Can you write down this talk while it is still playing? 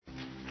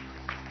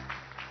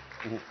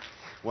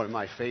One of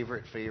my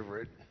favorite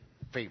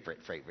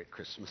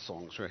Christmas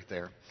songs right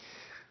there.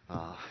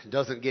 It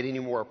doesn't get any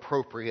more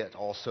appropriate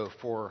also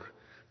for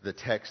the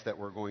text that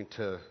we're going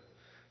to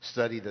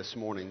study this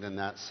morning than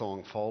that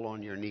song, Fall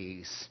on Your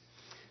Knees.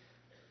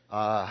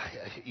 I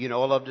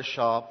love to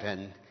shop,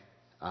 and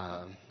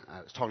I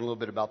was talking a little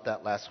bit about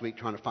that last week,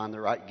 trying to find the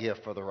right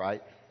gift for the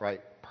right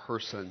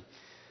person.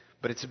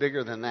 But it's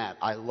bigger than that.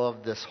 I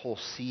love this whole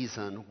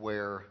season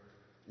where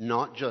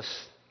not just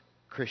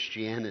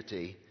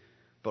Christianity,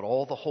 but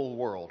the whole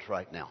world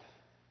right now,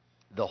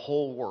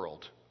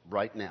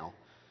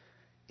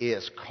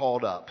 is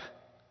caught up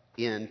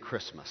in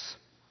Christmas.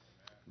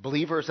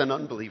 Believers and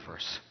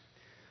unbelievers.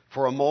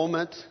 For a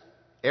moment,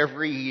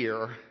 every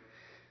year,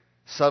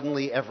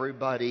 suddenly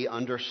everybody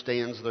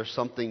understands there's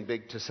something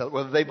big to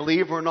celebrate. Whether they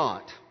believe or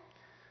not,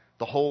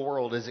 the whole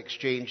world is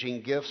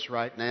exchanging gifts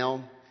right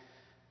now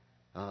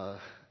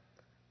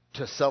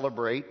to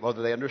celebrate,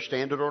 whether they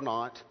understand it or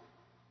not,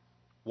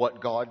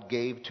 what God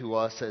gave to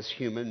us as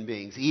human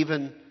beings.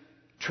 Even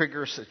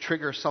trigger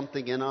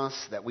something in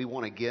us that we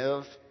want to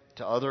give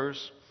to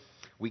others.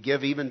 We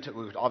give even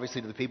to, obviously,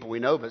 to the people we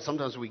know, but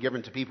sometimes we give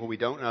them to people we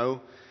don't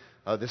know.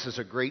 This is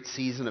a great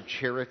season of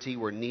charity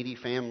where needy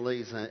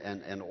families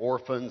and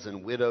orphans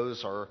and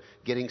widows are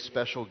getting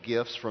special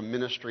gifts from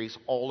ministries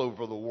all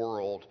over the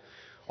world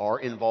are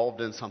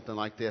involved in something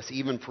like this.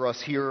 Even for us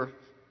here,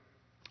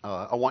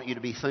 I want you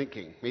to be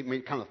thinking,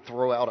 maybe kind of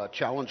throw out a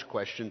challenge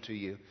question to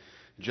you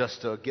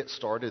just to get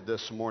started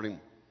this morning.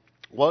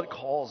 What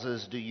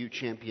causes do you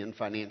champion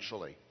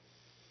financially?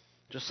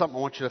 Just something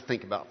I want you to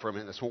think about for a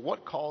minute. So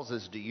what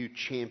causes do you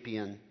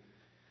champion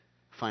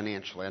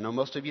financially? I know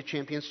most of you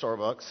champion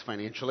Starbucks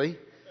financially,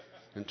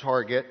 and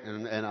Target,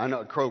 and I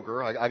know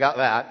Kroger. I got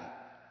that.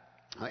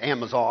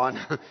 Amazon.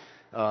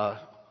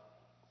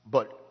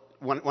 But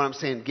when I'm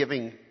saying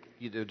giving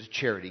to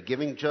charity,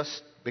 giving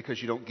just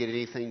because you don't get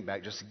anything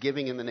back, just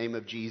giving in the name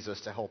of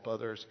Jesus to help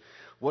others,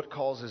 what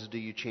causes do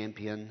you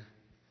champion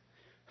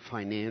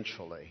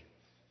financially?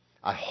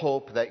 I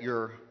hope that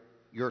your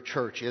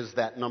church is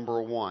that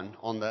number one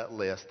on that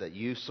list, that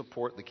you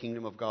support the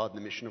kingdom of God and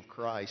the mission of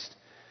Christ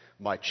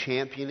by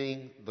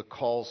championing the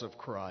cause of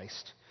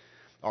Christ.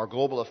 Our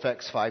Global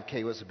Effects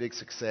 5K was a big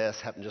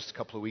success, happened just a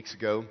couple of weeks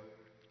ago.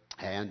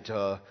 And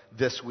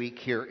this week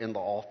here in the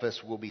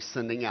office, we'll be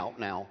sending out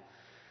now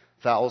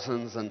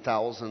thousands and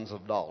thousands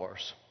of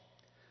dollars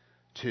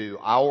to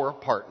our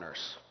partners,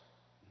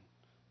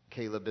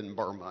 Caleb in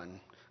Burma and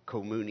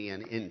Komuni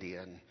in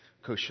India and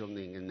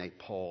Koshilning in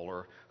Nepal,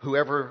 or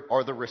whoever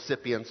are the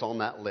recipients on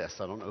that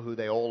list. I don't know who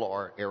they all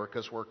are.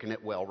 Erica's working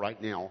it well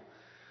right now.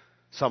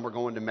 Some are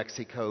going to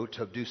Mexico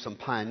to do some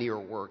pioneer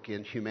work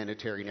in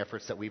humanitarian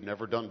efforts that we've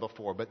never done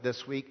before. But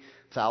this week,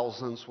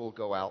 thousands will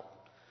go out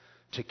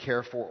to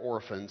care for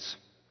orphans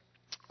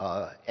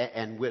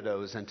and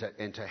widows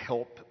and to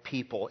help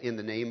people in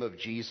the name of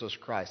Jesus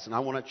Christ. And I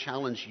want to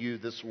challenge you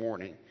this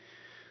morning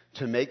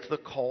to make the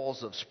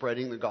calls of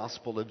spreading the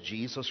gospel of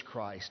Jesus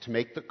Christ, to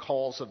make the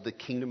calls of the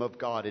kingdom of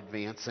God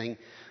advancing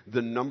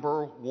the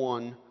number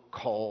one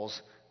cause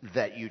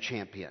that you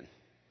champion.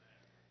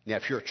 Now,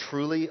 if you're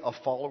truly a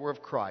follower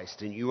of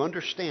Christ and you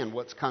understand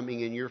what's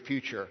coming in your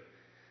future,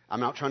 I'm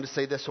not trying to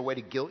say this a way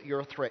to guilt you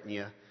or threaten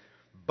you,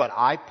 but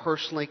I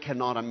personally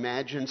cannot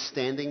imagine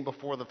standing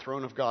before the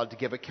throne of God to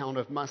give account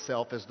of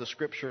myself as the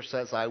scripture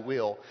says I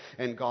will,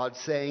 and God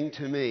saying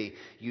to me,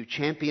 you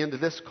championed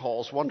this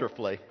cause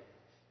wonderfully,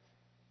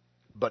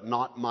 but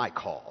not my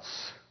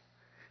cause.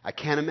 I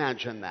can't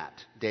imagine that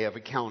day of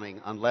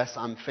accounting unless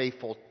I'm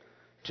faithful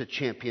to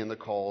champion the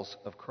cause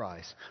of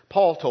Christ.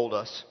 Paul told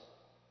us,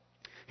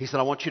 he said,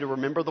 I want you to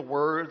remember the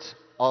words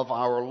of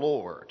our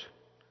Lord.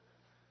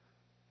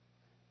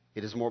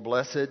 It is more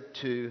blessed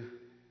to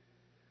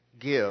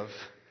give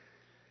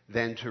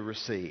than to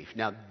receive.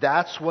 Now,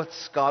 that's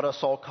what's got us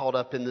all caught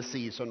up in the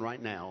season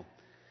right now.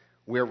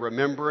 We're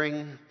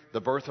remembering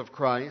the birth of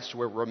Christ.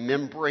 We're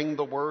remembering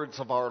the words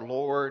of our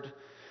Lord,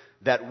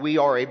 that we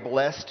are a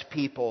blessed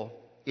people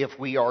if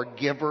we are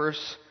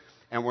givers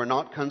and we're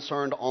not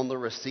concerned on the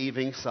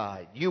receiving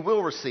side. You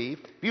will receive.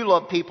 If you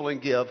love people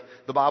and give,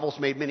 the Bible's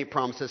made many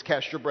promises.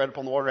 Cast your bread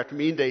upon the water. After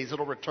many days,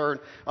 it'll return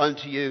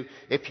unto you.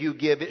 If you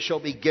give, it shall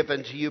be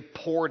given to you,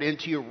 poured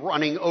into you,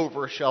 running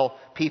over shall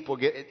people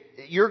get.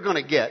 You're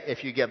going to get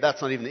if you give.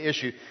 That's not even the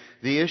issue.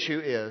 The issue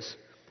is,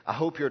 I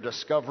hope you're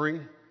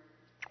discovering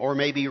or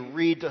maybe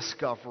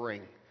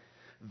rediscovering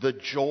the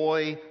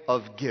joy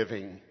of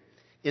giving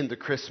in the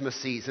Christmas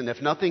season.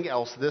 If nothing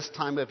else, this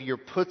time of year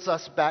puts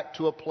us back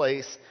to a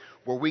place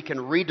where we can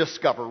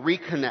rediscover,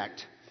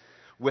 reconnect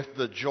with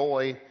the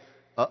joy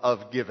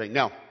of giving.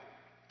 Now,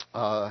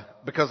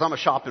 because I'm a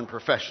shopping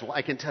professional,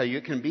 I can tell you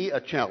it can be a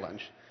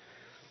challenge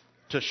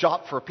to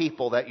shop for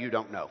people that you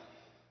don't know.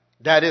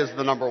 That is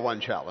the number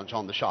one challenge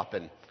on the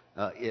shopping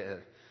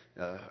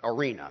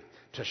arena.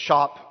 To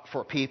shop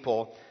for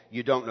people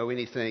you don't know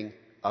anything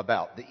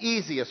about. The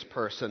easiest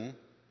person,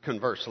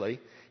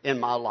 conversely, in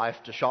my life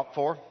to shop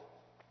for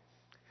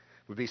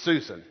would be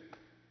Susan.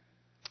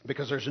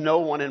 Because there's no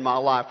one in my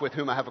life with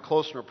whom I have a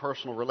closer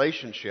personal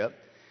relationship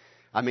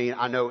I mean,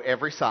 I know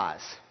every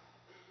size.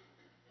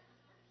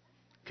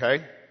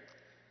 Okay?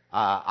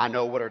 I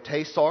know what her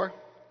tastes are.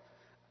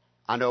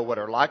 I know what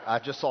her like. I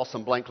just saw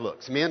some blank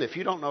looks. Men, if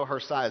you don't know her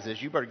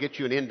sizes, you better get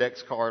you an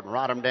index card and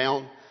write them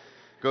down.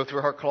 Go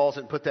through her closet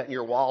and put that in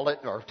your wallet,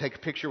 or take a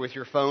picture with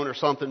your phone or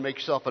something. Make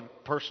yourself a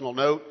personal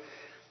note.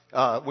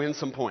 Win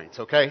some points,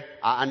 okay?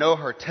 I know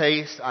her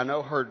taste. I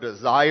know her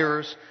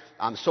desires.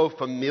 I'm so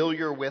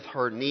familiar with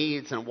her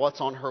needs and what's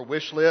on her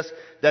wish list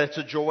that it's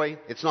a joy.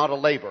 It's not a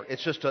labor.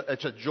 It's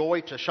a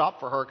joy to shop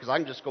for her, because I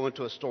can just go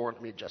into a store.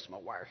 Let me adjust my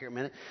wire here a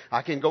minute.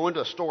 I can go into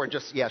a store and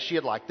just, yeah,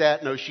 she'd like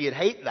that. No, she'd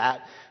hate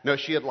that. No,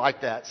 she'd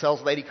like that.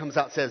 Sales lady comes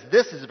out and says,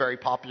 this is very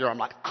popular. I'm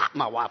like,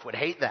 my wife would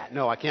hate that.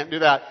 No, I can't do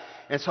that.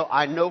 And so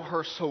I know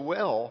her so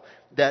well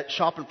that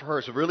shopping for her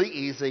is really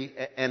easy,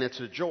 and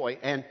it's a joy.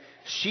 And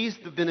she's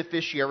the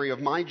beneficiary of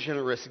my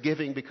generous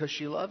giving because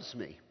she loves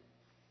me.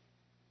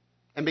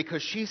 And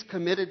because she's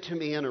committed to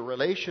me in a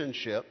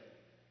relationship,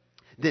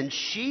 then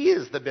she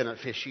is the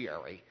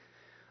beneficiary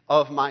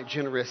of my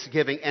generous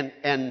giving.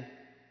 And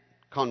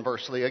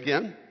conversely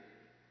again,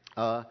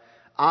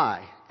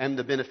 I am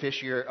the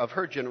beneficiary of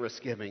her generous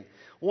giving.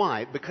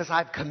 Why? Because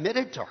I've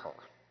committed to her.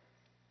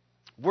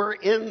 We're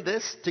in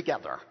this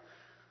together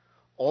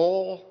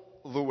all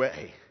the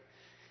way.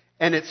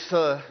 And it's,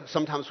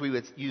 sometimes we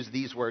would use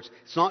these words.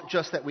 It's not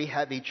just that we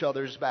have each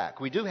other's back.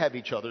 We do have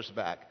each other's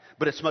back.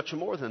 But it's much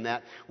more than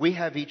that. We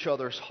have each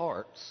other's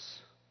hearts.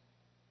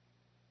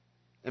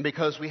 And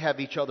because we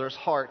have each other's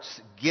hearts,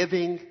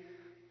 giving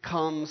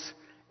comes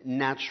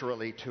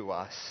naturally to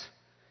us.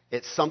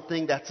 It's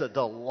something that's a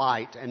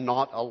delight and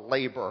not a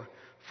labor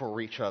for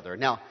each other.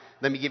 Now,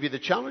 let me give you the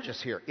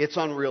challenges here. It's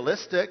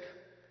unrealistic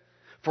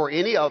for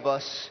any of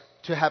us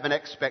to have an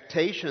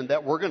expectation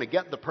that we're going to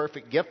get the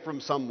perfect gift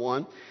from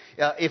someone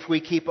if we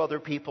keep other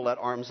people at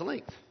arm's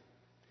length.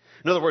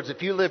 In other words,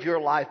 if you live your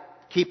life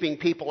keeping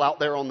people out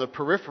there on the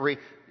periphery,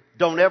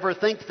 don't ever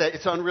think that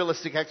it's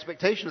unrealistic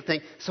expectation to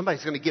think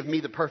somebody's going to give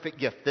me the perfect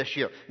gift this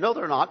year. No,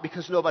 they're not,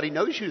 because nobody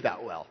knows you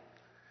that well.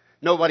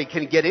 Nobody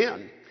can get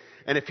in.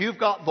 And if you've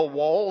got the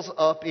walls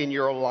up in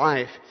your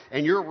life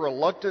and you're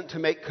reluctant to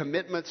make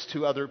commitments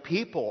to other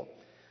people,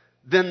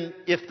 then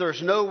if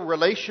there's no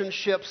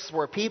relationships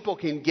where people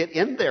can get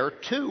in there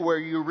too, where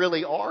you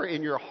really are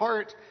in your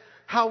heart,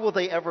 how will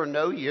they ever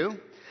know you?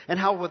 And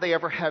how will they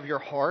ever have your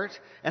heart?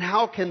 And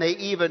how can they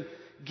even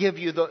give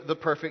you the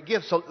perfect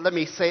gift? So let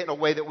me say it in a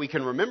way that we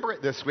can remember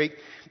it this week.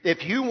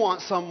 If you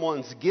want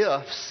someone's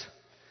gifts,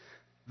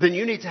 then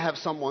you need to have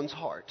someone's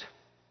heart.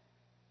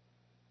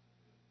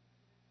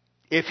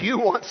 If you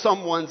want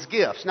someone's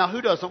gifts. Now,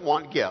 who doesn't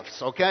want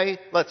gifts, okay?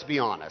 Let's be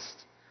honest.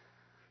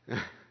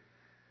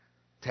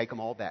 Take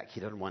them all back. He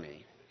doesn't want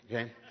any,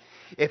 okay?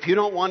 If you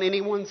don't want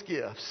anyone's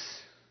gifts,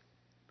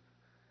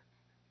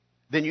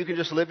 then you can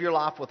just live your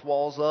life with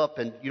walls up,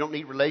 and you don't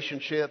need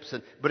relationships.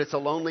 But it's a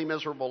lonely,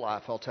 miserable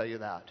life, I'll tell you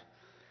that.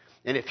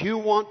 And if you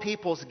want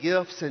people's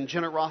gifts and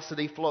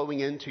generosity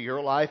flowing into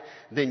your life,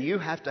 then you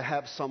have to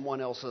have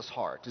someone else's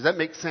heart. Does that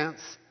make sense?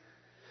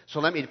 So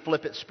let me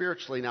flip it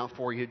spiritually now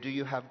for you. Do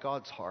you have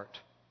God's heart?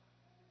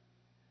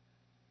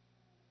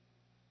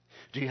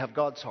 Do you have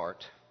God's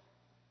heart?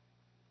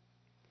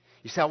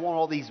 You say, I want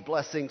all these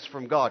blessings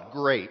from God.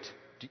 Great.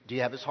 Do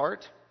you have His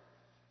heart?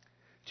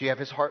 Do you have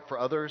His heart for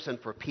others and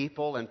for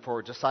people and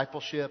for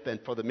discipleship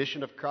and for the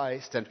mission of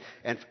Christ? And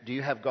do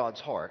you have God's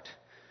heart?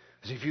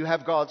 Because if you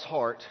have God's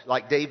heart,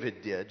 like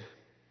David did,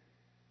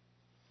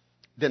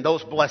 then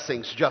those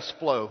blessings just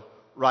flow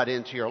right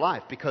into your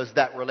life, because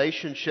that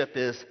relationship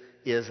is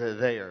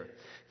there.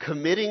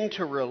 Committing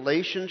to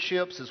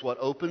relationships is what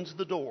opens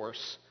the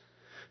doors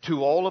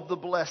to all of the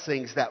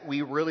blessings that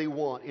we really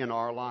want in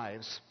our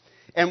lives.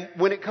 And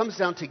when it comes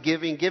down to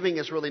giving, giving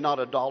is really not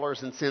a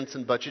dollars and cents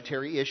and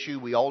budgetary issue.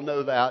 We all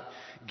know that.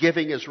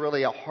 Giving is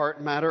really a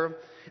heart matter.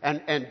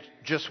 And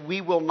just we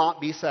will not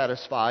be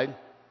satisfied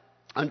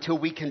until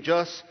we can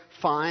just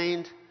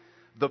find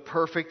the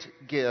perfect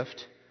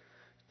gift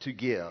to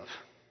give.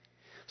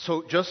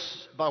 So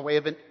just by way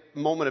of a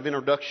moment of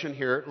introduction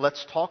here,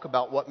 let's talk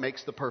about what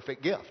makes the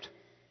perfect gift.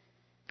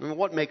 I mean,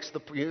 what makes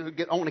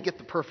I want to get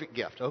the perfect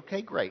gift.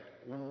 Okay, great.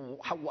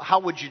 How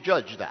would you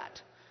judge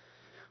that?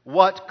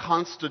 What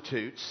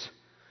constitutes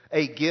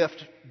a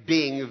gift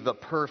being the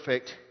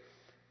perfect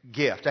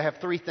gift? I have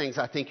three things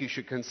I think you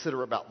should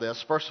consider about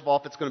this. First of all,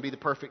 if it's going to be the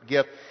perfect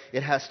gift,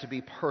 it has to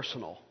be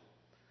personal.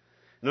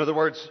 In other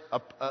words,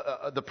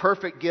 the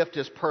perfect gift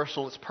is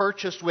personal. It's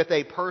purchased with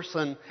a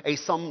person, a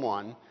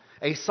someone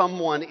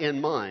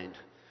in mind.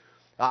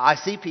 I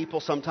see people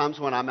sometimes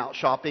when I'm out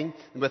shopping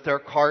with their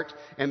cart,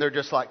 and they're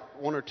just like,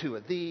 one or two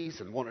of these,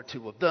 and one or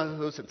two of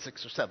those, and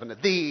 6 or 7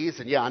 of these,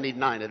 and yeah, I need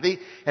 9 of these.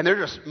 And they're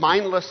just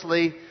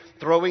mindlessly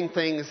throwing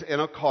things in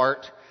a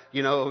cart,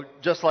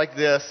 just like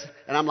this.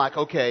 And I'm like,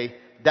 okay,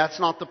 that's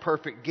not the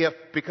perfect gift,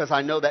 because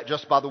I know that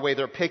just by the way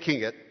they're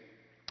picking it.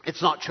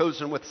 It's not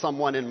chosen with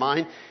someone in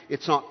mind.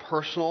 It's not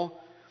personal.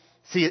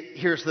 See,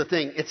 here's the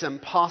thing. It's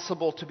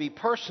impossible to be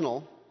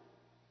personal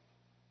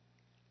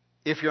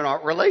if you're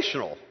not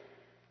relational.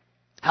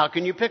 How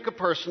can you pick a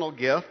personal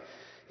gift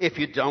If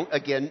you don't,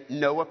 again,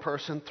 know a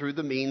person through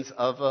the means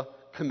of a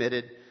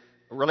committed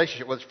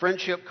relationship. Whether it's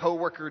friendship,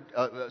 coworker,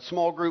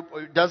 small group,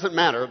 it doesn't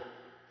matter.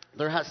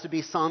 There has to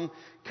be some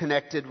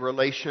connected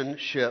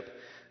relationship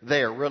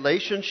there.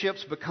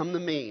 Relationships become the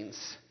means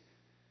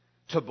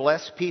to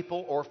bless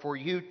people or for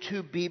you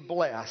to be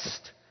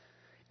blessed.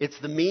 It's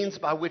the means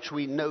by which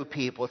we know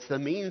people. It's the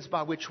means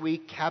by which we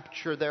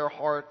capture their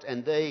heart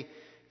and they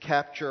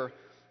capture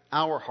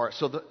our heart.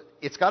 So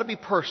it's got to be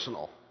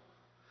personal.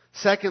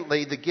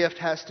 Secondly, the gift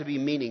has to be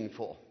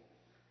meaningful.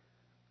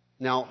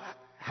 Now,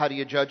 how do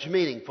you judge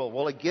meaningful?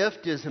 Well, a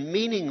gift is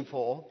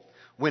meaningful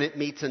when it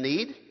meets a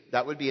need.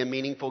 That would be a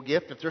meaningful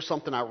gift. If there's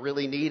something I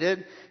really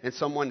needed and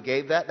someone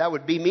gave that, that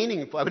would be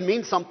meaningful. It would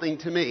mean something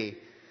to me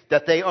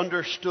that they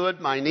understood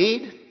my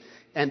need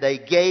and they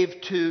gave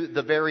to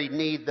the very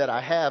need that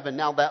I have, and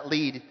now that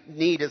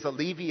need is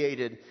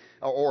alleviated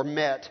or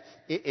met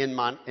in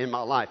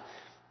my life.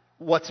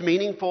 What's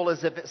meaningful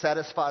is if it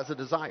satisfies a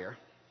desire.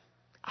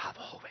 I've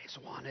always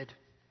wanted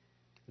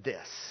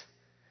this.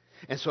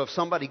 And so if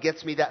somebody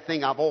gets me that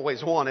thing I've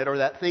always wanted or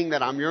that thing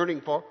that I'm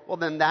yearning for, well,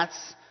 then that's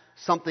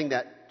something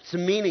that's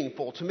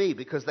meaningful to me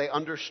because they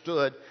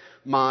understood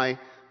my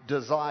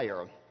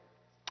desire.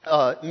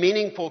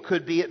 Meaningful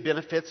could be it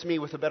benefits me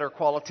with a better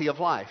quality of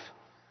life.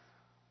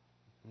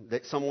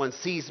 That someone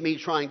sees me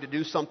trying to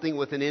do something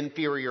with an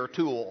inferior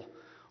tool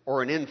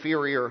or an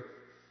inferior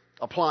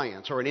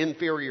appliance or an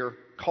inferior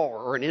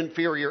car or an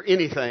inferior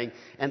anything,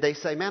 and they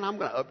say, man, I'm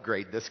going to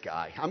upgrade this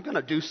guy. I'm going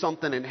to do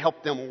something and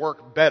help them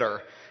work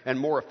better and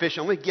more efficient.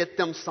 I'm going to get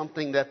them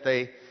something that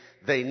they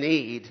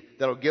need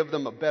that will give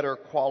them a better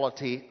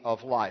quality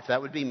of life.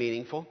 That would be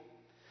meaningful.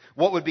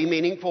 What would be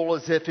meaningful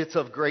is if it's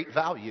of great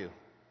value.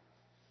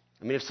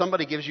 I mean, if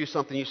somebody gives you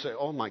something, you say,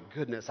 oh my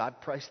goodness,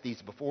 I've priced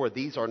these before.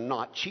 These are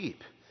not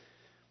cheap.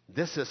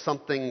 This is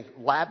something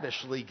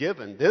lavishly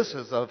given. This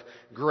is of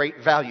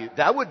great value.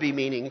 That would be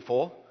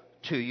meaningful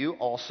to you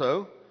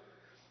also.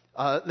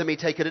 Let me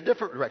take it a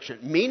different direction.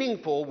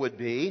 Meaningful would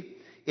be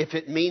if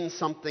it means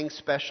something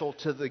special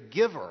to the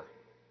giver.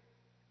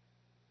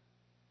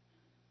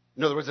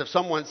 In other words, if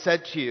someone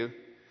said to you,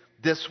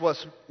 this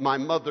was my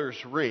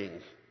mother's ring,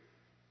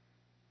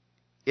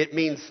 it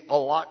means a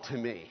lot to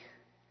me.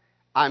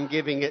 I'm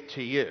giving it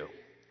to you.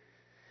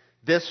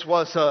 This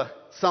was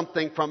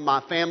something from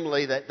my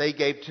family that they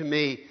gave to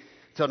me.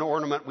 It's an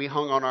ornament we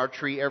hung on our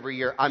tree every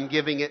year. I'm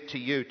giving it to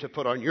you to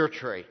put on your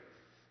tree.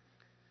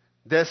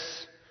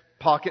 This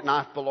pocket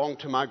knife belonged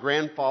to my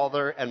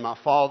grandfather and my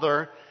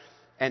father,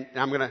 and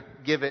I'm going to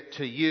give it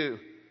to you,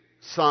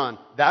 son.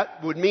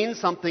 That would mean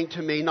something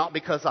to me, not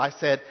because I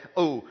said,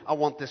 oh, I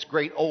want this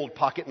great old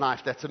pocket knife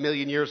that's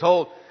 1,000,000 years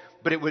old,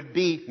 but it would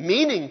be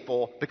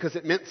meaningful because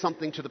it meant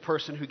something to the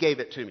person who gave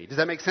it to me. Does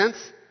that make sense?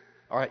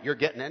 All right, you're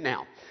getting it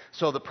now.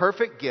 So the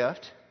perfect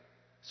gift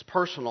is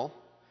personal,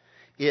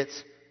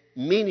 it's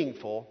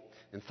meaningful,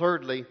 and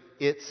thirdly,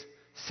 it's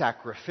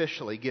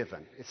sacrificially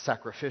given. It's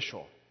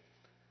sacrificial.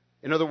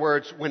 In other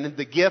words, when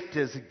the gift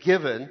is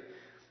given,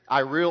 I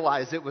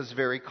realize it was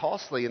very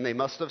costly, and they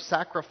must have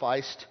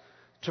sacrificed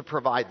to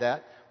provide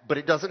that, but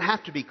it doesn't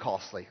have to be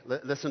costly.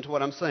 Listen to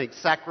what I'm saying.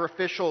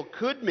 Sacrificial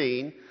could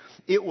mean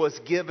it was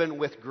given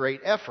with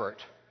great effort.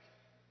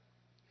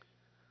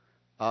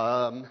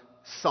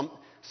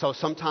 So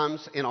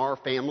sometimes in our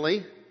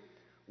family,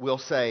 we'll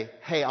say,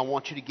 hey, I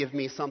want you to give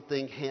me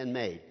something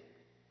handmade.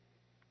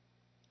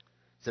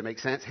 Does that make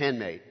sense?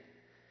 Handmade.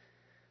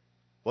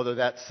 Whether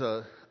that's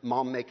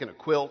mom making a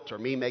quilt or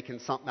me making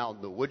something out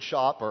in the wood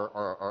shop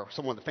or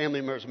someone of the family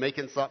members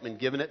making something and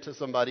giving it to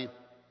somebody.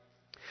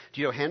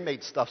 Do you know,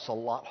 handmade stuff's a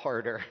lot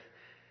harder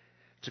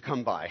to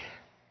come by.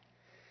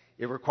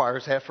 It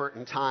requires effort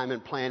and time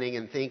and planning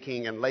and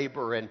thinking and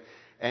labor and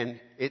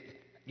it,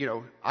 you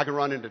know, I can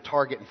run into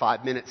Target in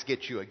 5 minutes,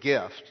 get you a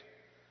gift.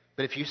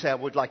 But if you say, I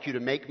would like you to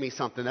make me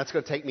something, that's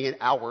going to take me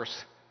hours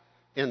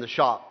in the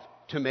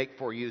shop to make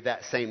for you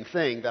that same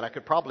thing that I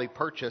could probably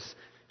purchase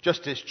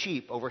just as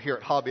cheap over here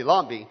at Hobby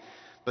Lobby.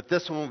 But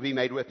this one will be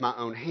made with my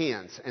own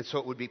hands. And so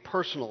it would be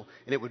personal,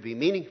 and it would be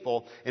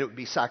meaningful, and it would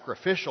be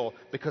sacrificial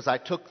because I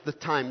took the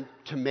time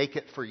to make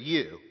it for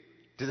you.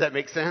 Does that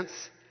make sense?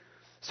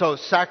 So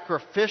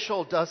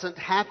sacrificial doesn't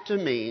have to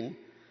mean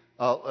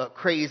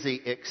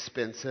crazy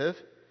expensive.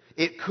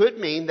 It could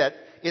mean that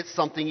it's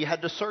something you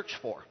had to search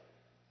for.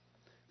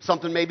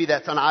 Something maybe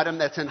that's an item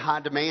that's in high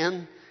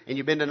demand, and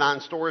you've been to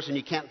 9 stores and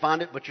you can't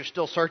find it, but you're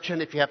still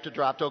searching if you have to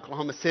drive to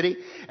Oklahoma City.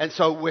 And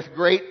so with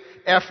great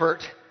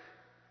effort,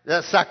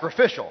 that's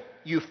sacrificial.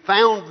 You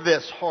found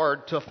this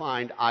hard to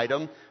find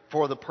item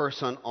for the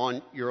person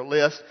on your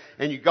list,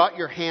 and you got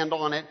your hand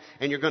on it,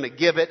 and you're going to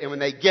give it, and when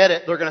they get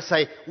it, they're going to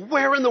say,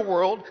 where in the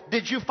world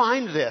did you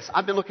find this?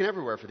 I've been looking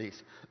everywhere for these.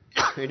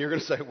 And you're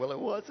going to say, well, it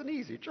wasn't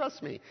easy.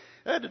 Trust me.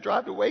 I had to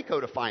drive to Waco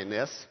to find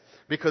this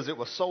because it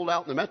was sold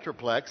out in the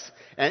Metroplex,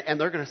 and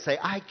they're going to say,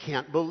 I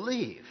can't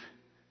believe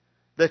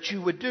that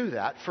you would do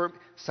that. For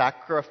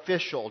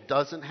sacrificial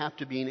doesn't have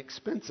to be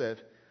inexpensive.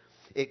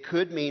 It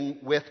could mean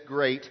with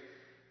great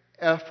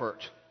effort.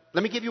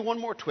 Let me give you one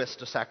more twist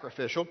to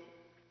sacrificial.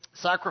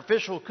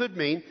 Sacrificial could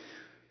mean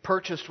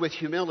purchased with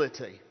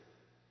humility.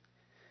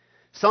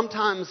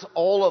 Sometimes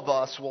all of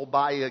us will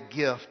buy a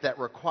gift that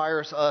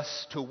requires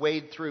us to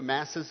wade through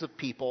masses of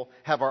people,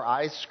 have our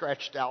eyes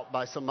scratched out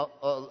by some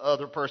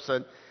other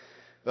person,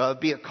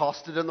 be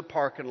accosted in the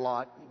parking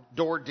lot,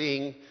 door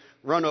ding,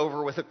 run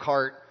over with a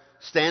cart,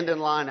 stand in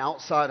line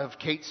outside of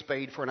Kate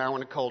Spade for an hour in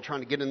the cold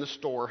trying to get in the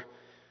store.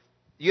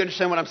 You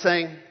understand what I'm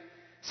saying?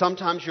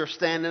 Sometimes you're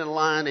standing in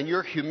line and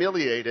you're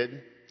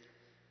humiliated.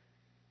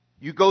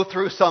 You go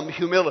through some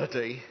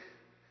humility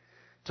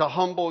to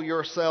humble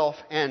yourself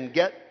and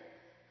get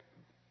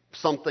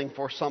something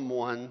for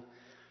someone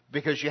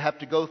because you have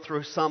to go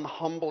through some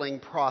humbling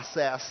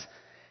process.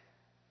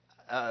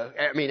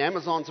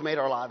 Amazon's made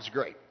our lives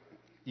great,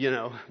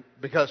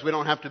 because we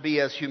don't have to be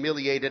as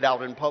humiliated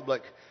out in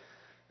public,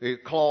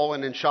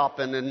 clawing and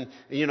shopping and,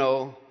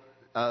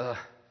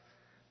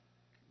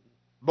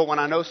 but when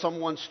I know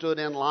someone stood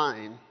in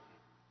line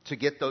to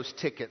get those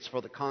tickets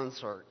for the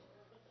concert,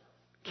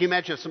 can you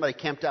imagine if somebody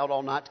camped out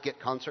all night to get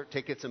concert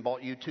tickets and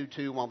bought you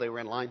two while they were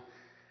in line?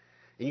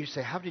 And you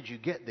say, how did you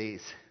get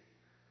these?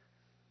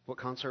 What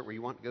concert were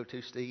you wanting to go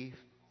to, Steve?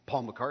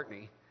 Paul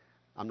McCartney.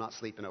 I'm not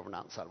sleeping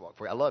overnight on the sidewalk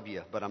for you. I love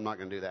you, but I'm not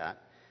going to do that.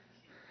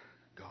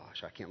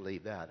 Gosh, I can't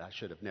believe that. I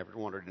should have never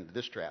wandered into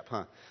this trap,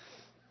 huh?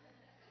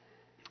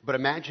 But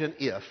imagine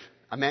if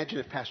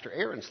Pastor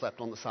Aaron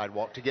slept on the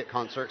sidewalk to get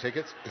concert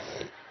tickets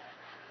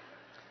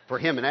for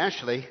him and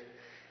Ashley.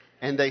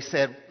 And they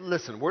said,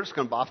 listen, we're just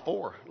going to buy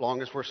 4,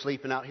 long as we're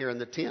sleeping out here in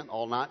the tent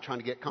all night trying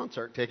to get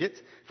concert tickets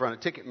in front of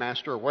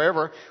Ticketmaster or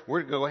wherever.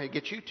 We're going to go ahead and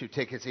get you 2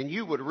 tickets. And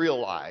you would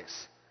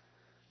realize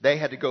they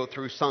had to go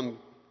through some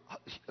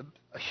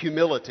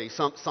humility,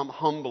 some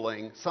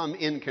humbling, some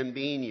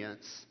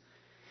inconvenience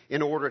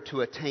in order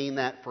to attain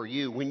that for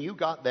you. When you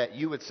got that,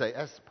 you would say,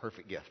 that's the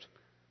perfect gift.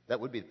 That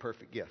would be the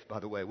perfect gift, by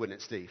the way,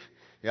 wouldn't it, Steve?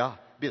 Yeah,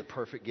 be the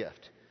perfect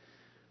gift.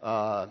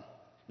 Now,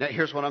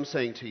 here's what I'm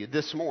saying to you.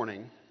 This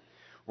morning,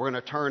 we're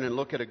going to turn and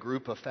look at a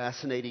group of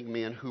fascinating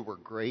men who were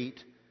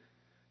great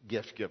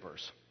gift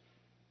givers.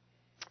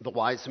 The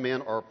wise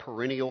men are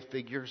perennial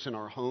figures in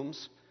our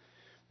homes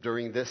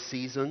during this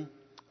season.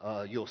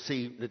 You'll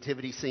see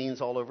nativity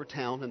scenes all over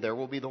town, and there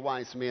will be the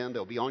wise men.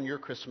 They'll be on your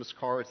Christmas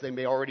cards. They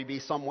may already be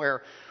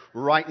somewhere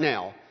right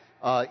now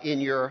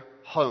in your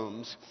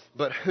homes.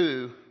 But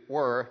who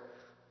were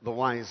the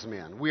wise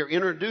men? We are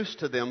introduced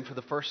to them for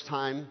the first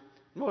time.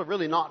 Well,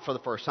 really not for the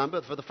first time,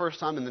 but for the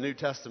first time in the New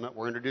Testament.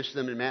 We're introduced to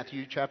them in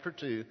Matthew chapter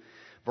 2,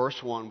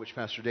 verse 1, which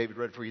Pastor David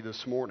read for you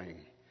this morning.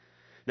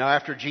 Now,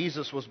 after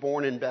Jesus was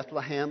born in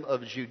Bethlehem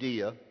of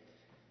Judea,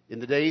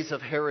 in the days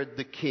of Herod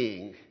the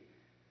king,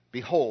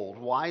 behold,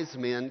 wise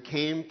men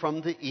came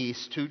from the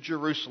east to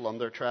Jerusalem.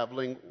 They're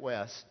traveling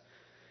west.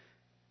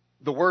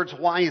 The words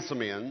wise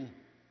men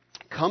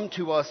come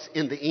to us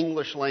in the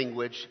English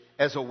language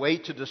as a way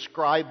to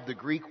describe the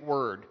Greek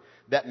word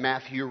that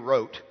Matthew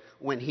wrote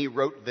when he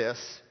wrote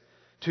this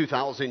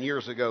 2,000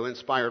 years ago,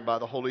 inspired by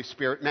the Holy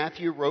Spirit.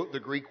 Matthew wrote the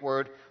Greek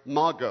word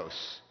magos.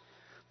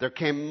 There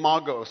came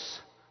magos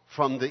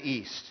from the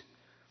east.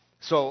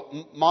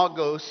 So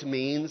magos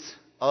means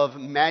of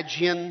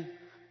Magian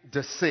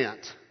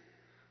descent,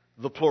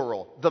 the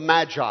plural. The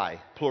Magi,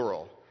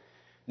 plural.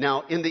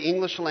 Now, in the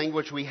English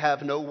language, we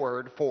have no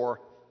word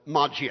for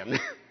Magian.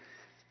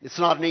 It's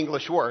not an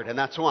English word, and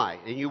that's why.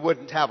 And you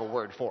wouldn't have a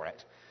word for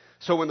it.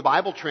 So when the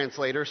Bible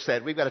translators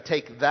said, we've got to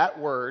take that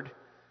word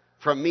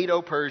from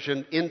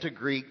Medo-Persian into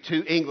Greek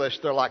to English,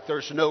 they're like,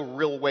 there's no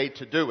real way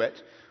to do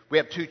it. We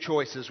have 2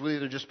 choices. We'll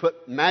either just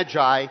put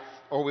Magi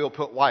or we'll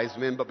put wise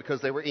men. But because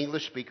they were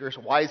English speakers,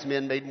 wise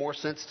men made more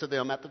sense to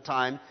them at the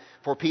time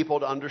for people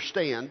to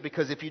understand.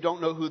 Because if you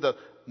don't know who the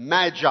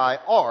Magi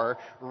are,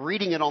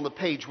 reading it on the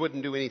page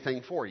wouldn't do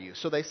anything for you.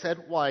 So they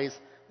said wise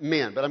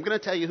men. But I'm going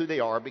to tell you who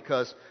they are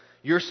because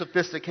you're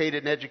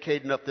sophisticated and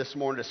educated enough this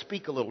morning to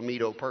speak a little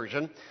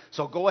Medo-Persian.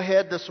 So go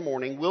ahead this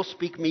morning. We'll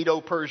speak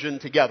Medo-Persian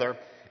together.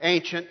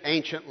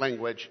 Ancient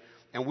language.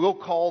 And we'll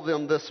call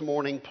them this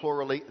morning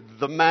plurally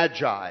the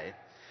Magi.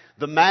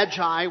 The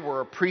Magi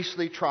were a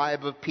priestly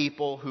tribe of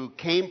people who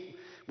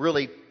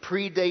really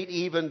predate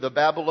even the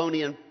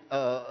Babylonian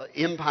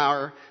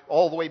empire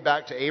all the way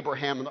back to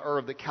Abraham and the Ur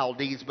of the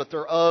Chaldees. But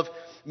they're of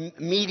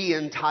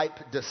Median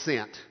type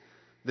descent.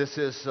 This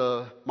is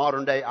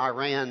modern day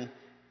Iran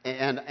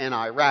and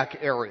Iraq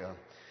area.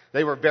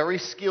 They were very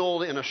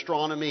skilled in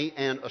astronomy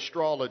and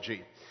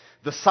astrology.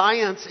 The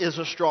science is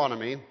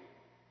astronomy.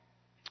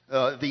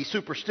 The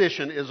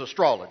superstition is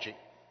astrology.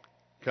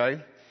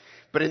 Okay?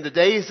 But in the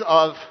days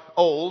of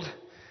old,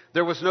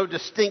 there was no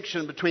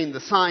distinction between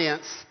the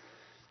science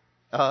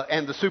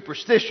and the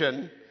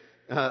superstition.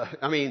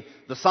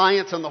 The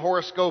science and the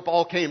horoscope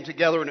all came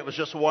together and it was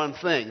just one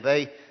thing.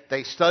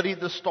 They studied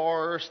the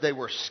stars. They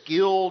were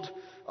skilled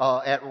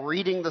at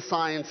reading the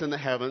signs in the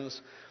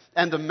heavens.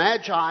 And the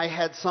Magi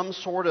had some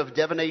sort of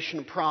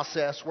divination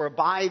process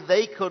whereby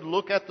they could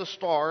look at the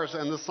stars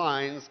and the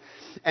signs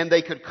and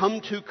they could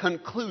come to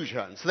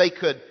conclusions. They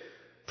could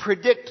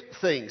predict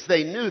things.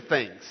 They knew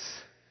things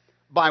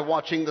by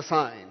watching the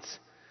signs.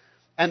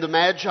 And the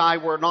Magi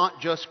were not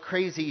just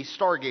crazy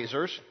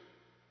stargazers.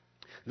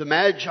 The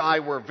Magi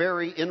were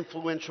very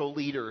influential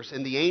leaders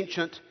in the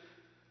ancient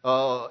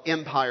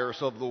empires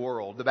of the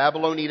world. The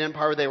Babylonian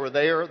Empire, they were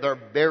there. They're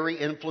very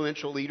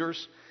influential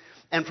leaders.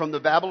 And from the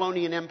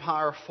Babylonian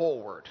Empire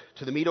forward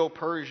to the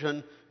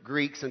Medo-Persian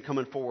Greeks and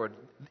coming forward,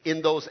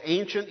 in those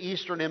ancient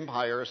Eastern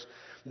empires,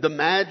 the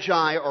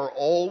Magi are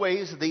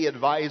always the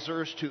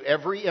advisors to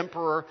every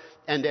emperor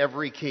and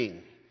every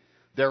king.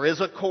 There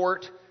is a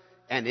court,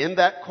 and in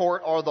that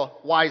court are the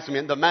wise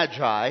men, the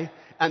Magi,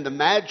 and the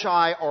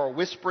Magi are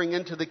whispering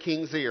into the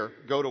king's ear,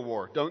 go to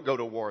war, don't go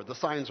to war, the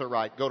signs are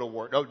right, go to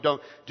war, no,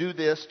 don't do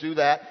this, do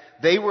that.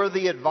 They were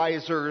the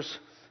advisors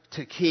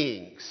to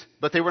kings.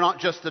 But they were not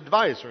just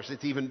advisors,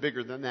 it's even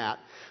bigger than that.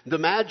 The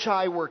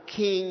Magi were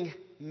king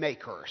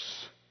makers.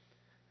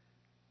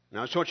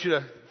 Now I just want you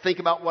to think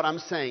about what I'm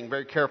saying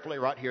very carefully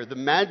right here. The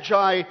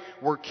Magi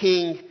were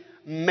king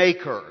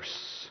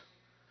makers.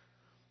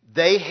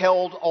 They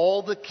held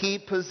all the key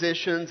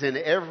positions in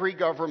every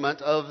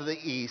government of the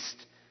East.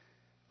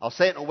 I'll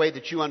say it in a way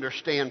that you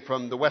understand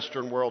from the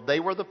Western world. They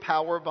were the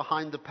power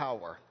behind the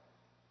power.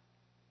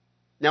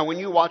 Now, when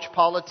you watch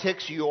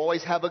politics, you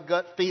always have a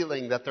gut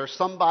feeling that there's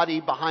somebody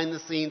behind the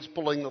scenes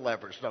pulling the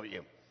levers, don't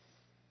you?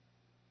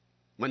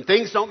 When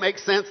things don't make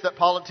sense that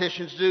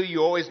politicians do,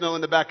 you always know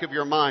in the back of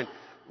your mind,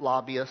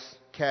 lobbyists,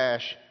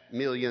 cash,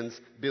 millions,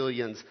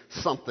 billions,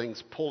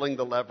 something's pulling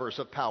the levers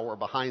of power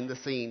behind the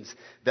scenes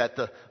that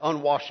the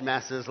unwashed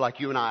masses like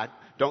you and I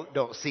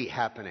don't see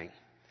happening.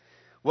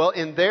 Well,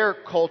 in their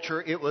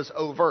culture, it was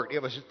overt.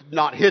 It was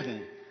not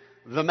hidden.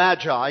 The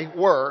Magi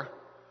were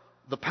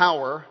the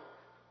power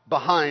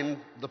behind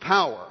the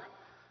power.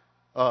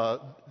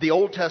 The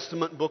Old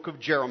Testament book of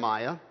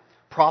Jeremiah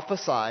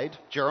prophesied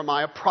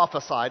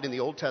in the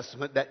Old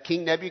Testament that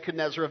King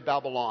Nebuchadnezzar of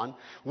Babylon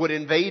would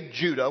invade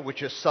Judah,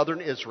 which is southern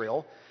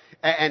Israel,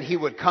 and he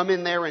would come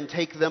in there and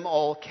take them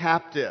all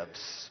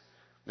captives.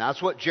 Now,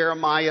 that's what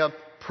Jeremiah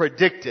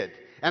predicted.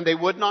 And they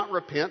would not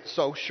repent,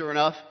 so sure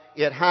enough,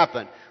 it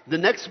happened. The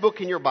next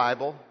book in your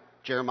Bible,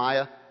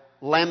 Jeremiah,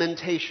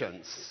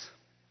 Lamentations.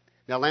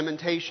 Now,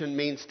 lamentation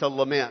means to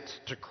lament,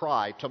 to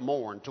cry, to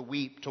mourn, to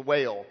weep, to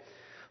wail.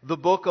 The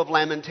book of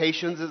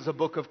Lamentations is a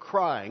book of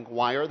crying.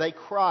 Why are they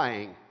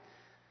crying?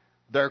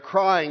 They're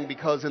crying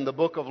because in the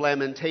book of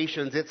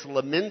Lamentations, it's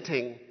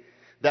lamenting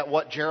that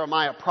what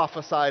Jeremiah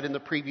prophesied in the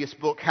previous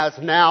book has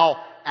now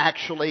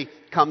actually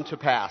come to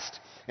pass.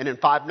 And in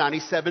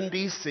 597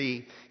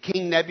 BC,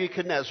 King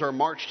Nebuchadnezzar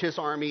marched his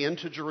army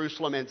into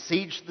Jerusalem and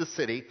sieged the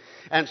city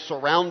and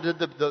surrounded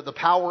the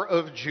power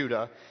of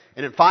Judah.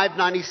 And in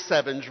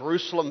 597,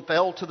 Jerusalem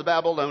fell to the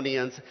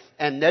Babylonians,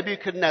 and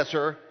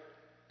Nebuchadnezzar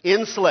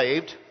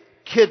enslaved,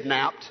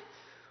 kidnapped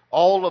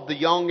all of the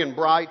young and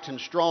bright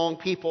and strong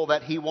people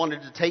that he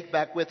wanted to take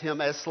back with him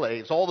as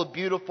slaves. All the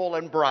beautiful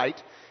and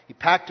bright, he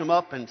packed them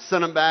up and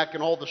sent them back,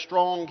 and all the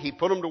strong, he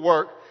put them to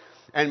work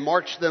and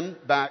marched them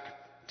back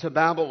to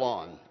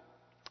Babylon.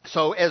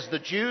 So as the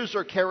Jews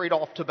are carried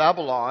off to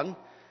Babylon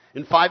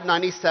in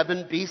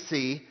 597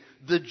 BC,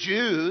 the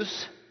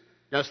Jews,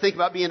 now think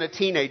about being a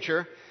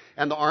teenager,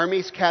 and the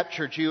armies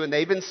captured you, and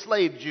they've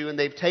enslaved you, and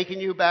they've taken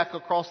you back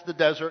across the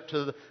desert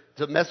to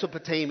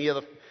Mesopotamia,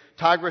 the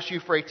Tigris,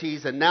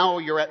 Euphrates, and now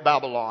you're at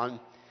Babylon.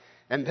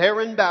 And there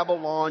in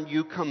Babylon,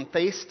 you come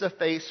face to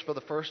face for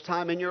the first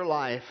time in your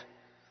life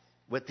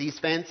with these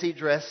fancy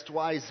dressed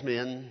wise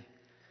men.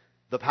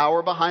 The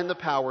power behind the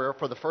power.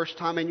 For the first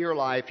time in your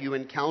life, you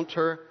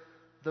encounter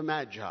the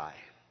Magi.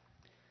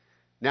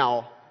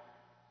 Now,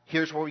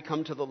 here's where we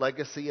come to the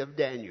legacy of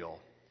Daniel.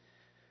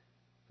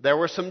 There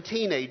were some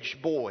teenage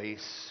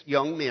boys,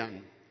 young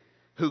men,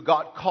 who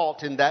got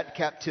caught in that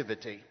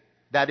captivity,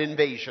 that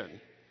invasion.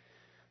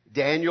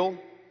 Daniel,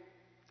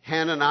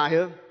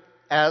 Hananiah,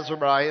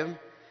 Azariah,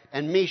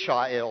 and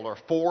Mishael are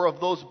four of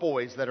those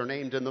boys that are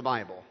named in the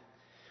Bible.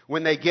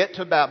 When they get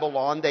to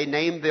Babylon, they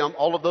name them,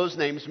 all of those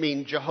names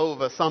mean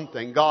Jehovah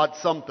something, God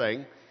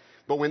something.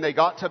 But when they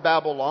got to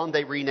Babylon,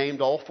 they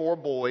renamed all four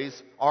boys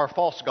our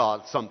false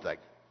god something.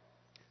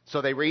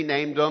 So they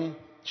renamed them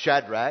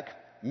Shadrach,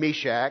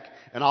 Meshach,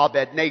 and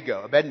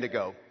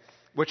Abednego,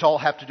 which all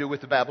have to do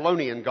with the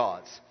Babylonian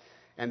gods.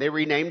 And they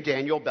renamed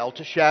Daniel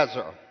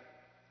Belteshazzar.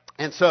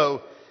 And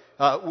so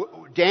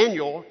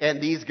Daniel and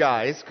these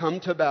guys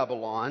come to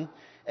Babylon,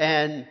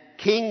 and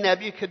King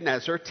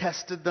Nebuchadnezzar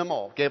tested them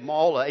all. Gave them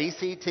all an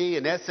ACT,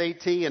 an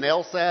SAT, an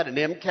LSAT, an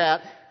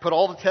MCAT, put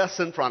all the tests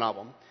in front of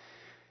them.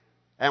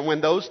 And when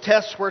those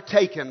tests were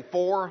taken,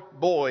 four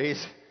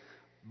boys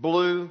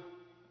blew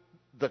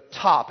the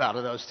top out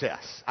of those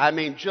tests. I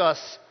mean,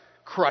 just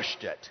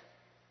crushed it.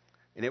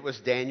 And it was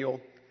Daniel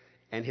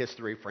and his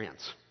three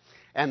friends.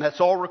 And that's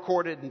all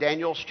recorded in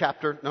Daniel's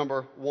chapter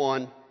number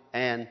 1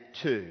 and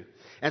 2.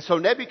 And so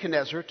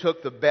Nebuchadnezzar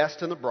took the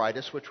best and the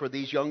brightest, which were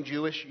these young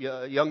Jewish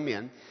young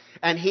men,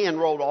 and he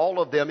enrolled all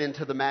of them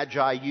into the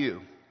Magi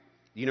U,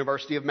 the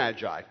University of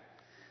Magi.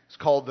 It's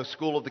called the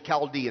School of the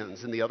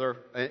Chaldeans in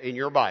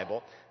your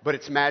Bible, but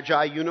it's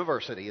Magi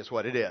University is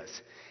what it is.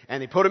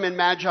 And he put them in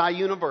Magi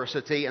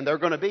University, and they're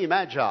going to be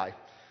Magi.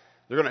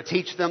 They're going to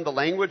teach them the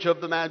language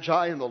of the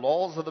Magi and the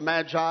laws of the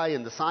Magi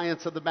and the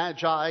science of the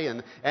Magi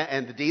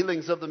and the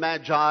dealings of the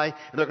Magi.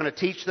 And they're going to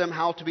teach them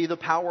how to be the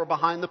power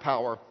behind the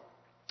power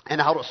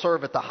and how to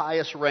serve at the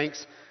highest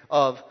ranks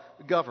of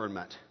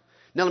government.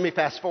 Now let me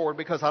fast forward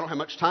because I don't have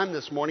much time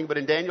this morning, but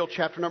in Daniel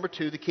chapter number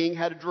 2, the king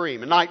had a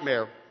dream, a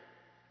nightmare.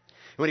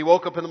 When he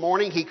woke up in the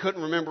morning, he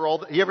couldn't remember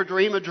you ever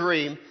dream a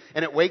dream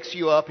and it wakes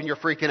you up and you're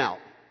freaking out?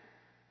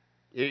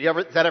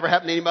 Does that ever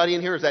happen to anybody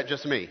in here or is that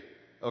just me?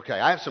 Okay,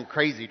 I have some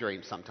crazy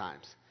dreams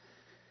sometimes.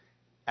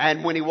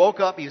 And when he woke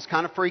up, he was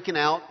kind of freaking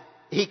out.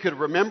 He could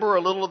remember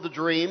a little of the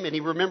dream, and he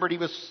remembered he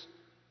was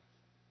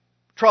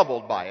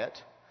troubled by it,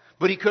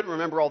 but he couldn't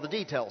remember all the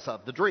details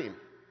of the dream.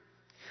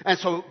 And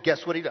so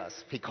guess what he does?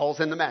 He calls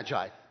in the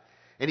Magi,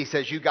 and he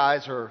says, you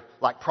guys are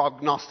like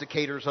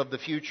prognosticators of the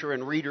future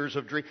and readers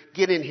of dreams.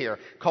 Get in here.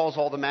 Calls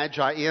all the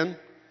Magi in.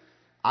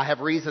 I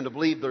have reason to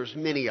believe there's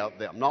many of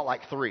them, not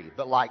like 3,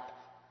 but like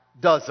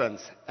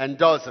dozens and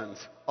dozens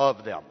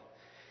of them.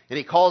 And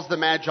he calls the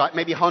Magi,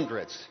 maybe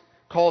hundreds,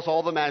 calls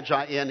all the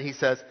Magi in. He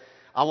says,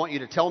 I want you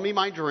to tell me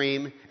my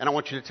dream, and I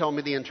want you to tell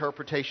me the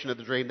interpretation of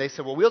the dream. They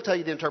said, well, we'll tell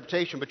you the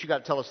interpretation, but you got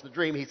to tell us the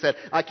dream. He said,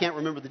 I can't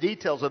remember the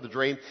details of the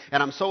dream,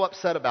 and I'm so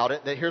upset about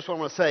it that here's what I'm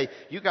going to say.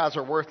 You guys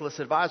are worthless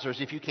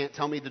advisors if you can't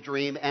tell me the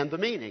dream and the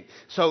meaning.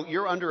 So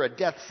you're under a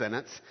death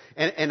sentence,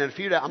 and in a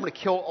few days, I'm going to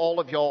kill all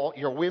of y'all,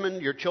 your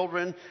women, your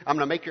children. I'm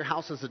going to make your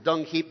houses a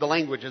dung heap. The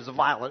language is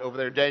violent over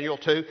there, Daniel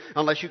 2,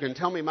 unless you can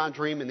tell me my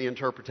dream and the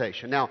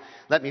interpretation. Now,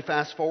 let me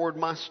fast forward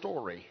my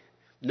story.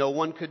 No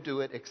one could do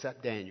it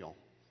except Daniel.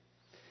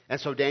 And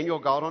so Daniel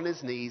got on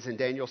his knees, and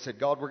Daniel said,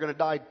 God, we're going to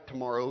die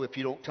tomorrow if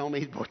you don't tell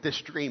me what this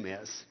dream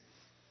is.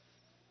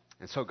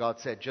 And so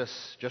God said,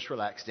 just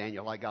relax,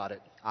 Daniel, I got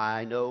it.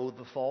 I know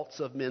the thoughts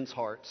of men's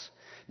hearts.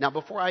 Now,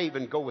 before I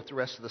even go with the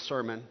rest of the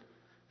sermon,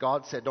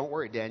 God said, don't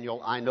worry,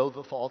 Daniel, I know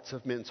the thoughts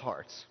of men's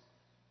hearts.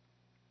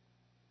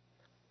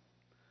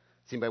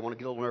 Does anybody want to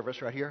get a little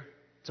nervous right here?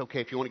 It's okay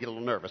if you want to get a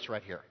little nervous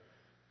right here.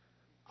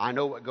 I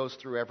know what goes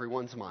through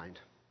everyone's mind.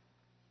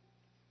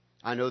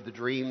 I know the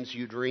dreams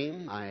you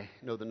dream. I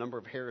know the number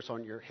of hairs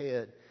on your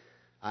head.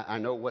 I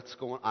know what's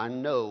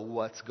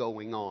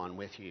going on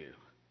with you.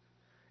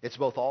 It's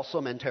both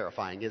awesome and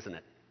terrifying, isn't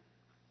it?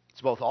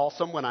 It's both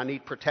awesome when I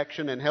need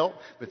protection and help,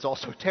 but it's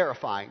also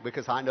terrifying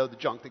because I know the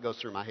junk that goes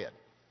through my head.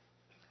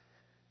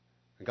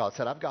 And God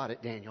said, I've got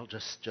it, Daniel.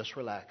 Just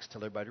relax.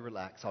 Tell everybody to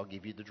relax. I'll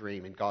give you the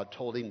dream. And God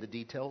told him the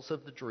details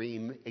of the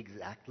dream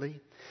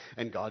exactly.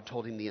 And God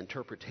told him the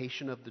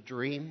interpretation of the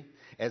dream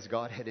as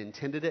God had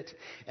intended it.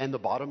 And the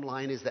bottom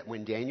line is that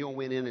when Daniel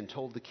went in and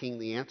told the king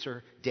the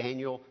answer,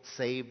 Daniel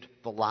saved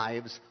the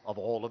lives of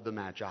all of the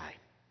Magi.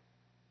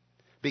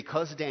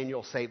 Because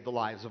Daniel saved the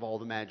lives of all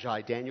the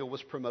Magi, Daniel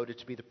was promoted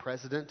to be the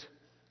president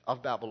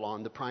of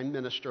Babylon, the prime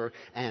minister,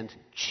 and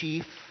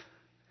chief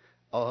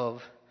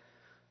of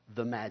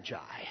the Magi.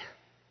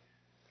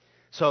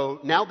 So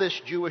now this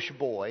Jewish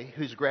boy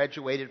who's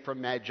graduated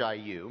from Magi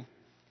U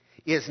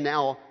is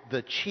now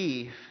the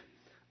chief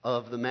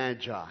of the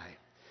Magi.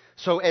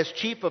 So as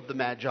chief of the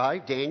Magi,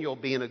 Daniel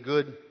being a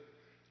good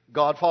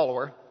God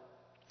follower,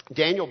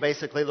 Daniel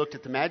basically looked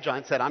at the Magi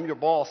and said, I'm your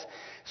boss,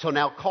 so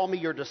now call me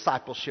your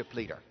discipleship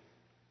leader.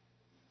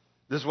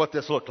 This is what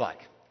this looked like.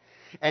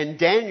 And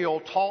Daniel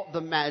taught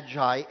the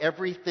Magi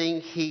everything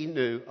he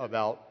knew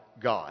about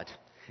God.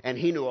 And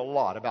he knew a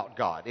lot about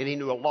God. And he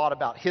knew a lot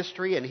about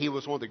history. And he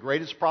was one of the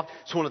greatest prophets.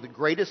 It's one of the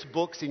greatest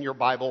books in your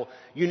Bible.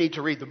 You need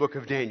to read the book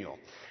of Daniel.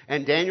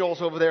 And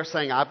Daniel's over there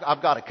saying,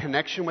 I've got a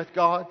connection with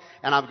God.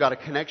 And I've got a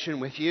connection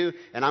with you.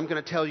 And I'm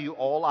going to tell you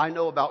all I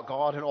know about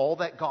God and all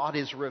that God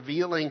is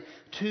revealing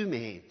to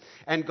me.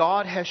 And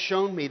God has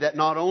shown me that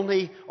not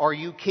only are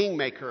you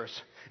kingmakers,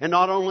 and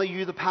not only are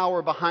you the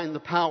power behind the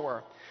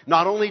power,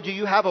 not only do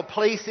you have a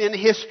place in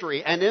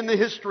history and in the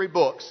history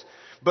books,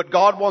 but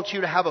God wants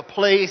you to have a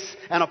place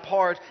and a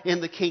part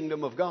in the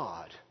kingdom of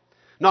God.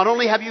 Not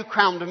only have you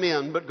crowned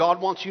men, but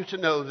God wants you to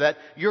know that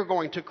you're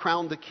going to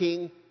crown the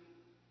King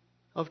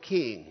of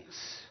Kings.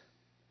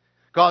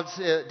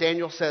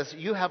 Daniel says,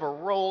 you have a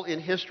role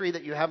in history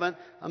that you haven't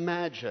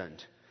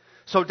imagined.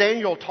 So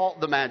Daniel taught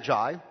the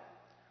Magi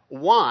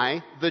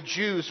why the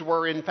Jews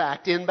were in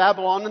fact in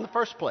Babylon in the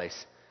first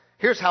place.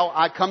 Here's how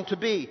I come to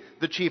be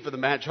the chief of the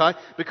Magi,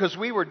 because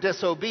we were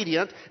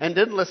disobedient and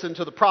didn't listen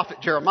to the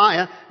prophet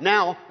Jeremiah.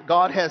 Now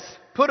God has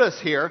put us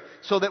here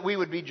so that we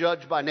would be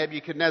judged by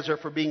Nebuchadnezzar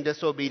for being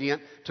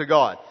disobedient to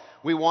God.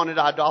 We wanted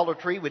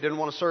idolatry. We didn't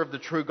want to serve the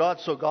true God.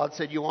 So God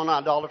said, you want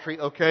idolatry?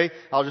 Okay,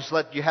 I'll just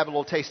let you have a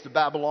little taste of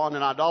Babylon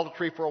and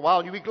idolatry for a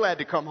while. You'll be glad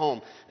to come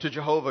home to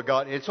Jehovah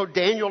God. And so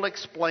Daniel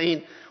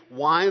explained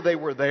why they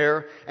were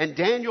there. And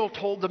Daniel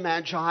told the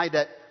Magi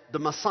that the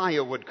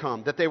Messiah would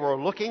come, that they were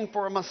looking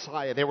for a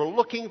Messiah. They were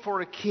looking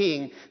for a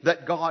king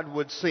that God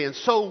would send.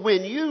 So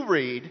when you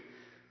read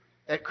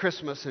at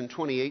Christmas in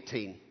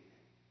 2018,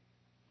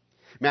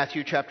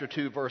 Matthew chapter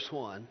 2, verse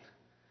 1,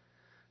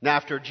 now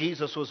after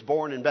Jesus was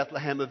born in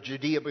Bethlehem of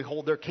Judea,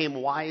 behold, there came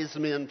wise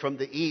men from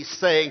the east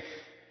saying,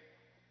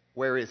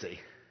 where is he?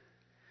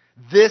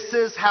 This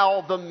is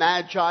how the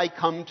Magi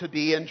come to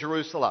be in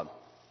Jerusalem.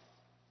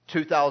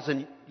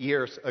 2,000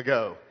 years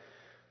ago.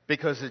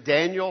 Because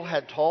Daniel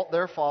had taught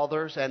their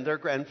fathers and their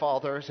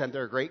grandfathers and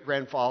their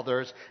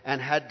great-grandfathers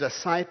and had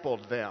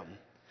discipled them.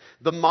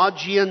 The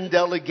Magian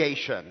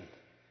delegation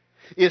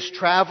is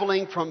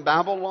traveling from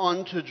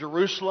Babylon to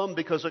Jerusalem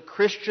because a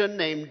Christian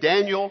named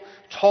Daniel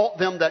taught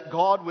them that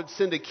God would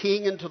send a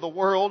king into the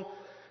world.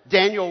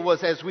 Daniel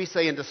was, as we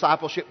say in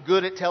discipleship,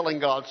 good at telling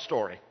God's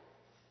story.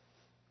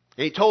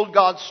 And he told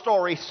God's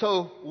story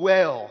so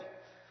well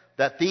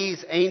that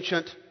these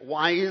ancient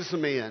wise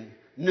men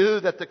knew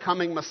that the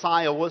coming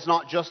Messiah was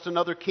not just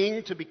another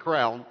king to be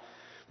crowned,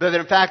 but that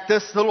in fact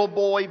this little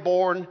boy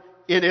born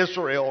in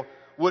Israel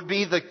would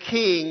be the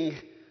King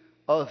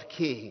of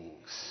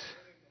Kings.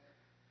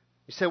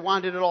 You say,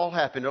 why did it all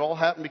happen? It all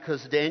happened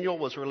because Daniel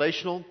was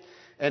relational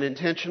and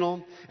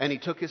intentional, and he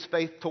took his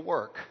faith to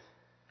work.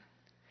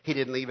 He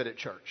didn't leave it at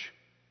church.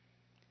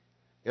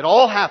 It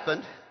all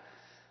happened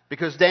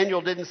because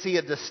Daniel didn't see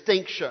a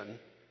distinction.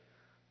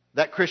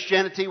 That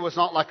Christianity was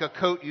not like a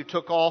coat you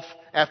took off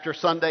after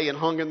Sunday and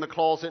hung in the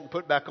closet and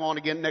put back on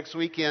again next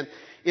weekend.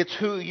 It's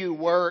who you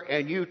were,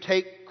 and you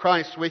take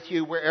Christ with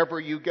you wherever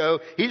you go.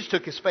 He just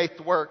took his faith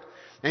to work.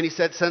 And he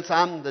said, since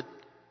I'm the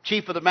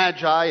chief of the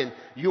Magi and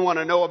you want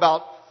to know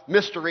about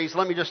mysteries,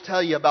 let me just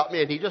tell you about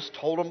me. And he just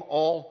told them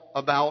all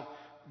about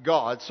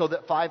God. So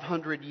that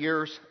 500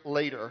 years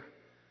later,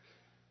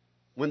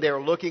 when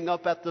they're looking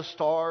up at the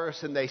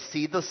stars and they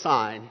see the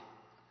sign,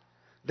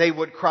 they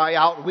would cry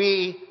out,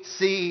 we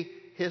see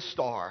his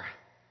star.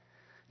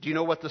 Do you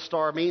know what the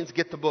star means?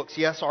 Get the books.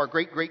 Yes, our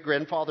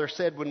great-great-grandfather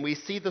said, when we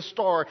see the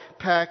star,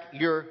 pack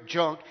your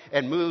junk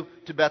and move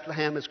to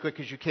Bethlehem as quick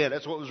as you can.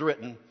 That's what was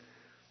written.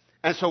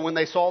 And so when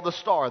they saw the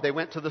star, they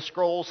went to the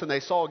scrolls and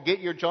they saw, get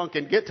your junk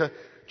and get to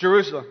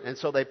Jerusalem. And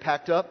so they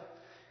packed up,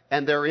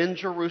 and they're in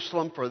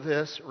Jerusalem for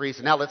this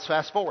reason. Now let's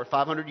fast forward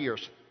 500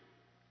 years.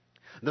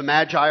 The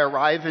Magi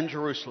arrive in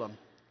Jerusalem.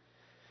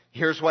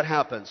 Here's what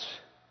happens.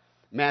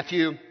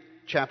 Matthew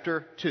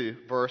chapter 2,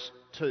 verse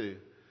 2.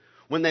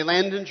 When they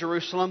land in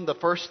Jerusalem, the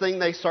first thing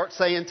they start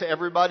saying to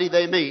everybody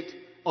they meet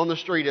on the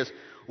street is,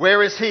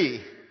 where is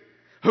he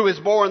who is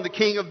born the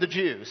King of the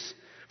Jews?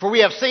 For we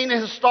have seen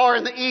his star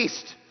in the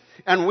east,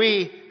 and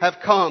we have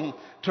come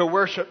to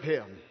worship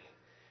him.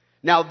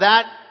 Now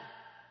that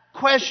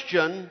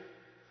question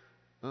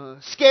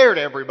scared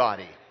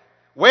everybody.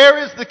 Where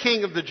is the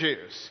King of the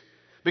Jews?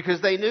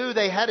 Because they knew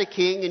they had a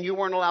king and you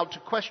weren't allowed to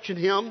question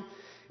him.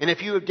 And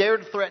if you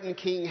dared threaten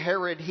King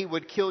Herod, he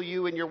would kill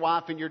you and your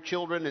wife and your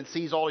children and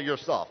seize all of your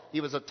stuff.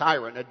 He was a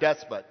tyrant, a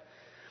despot.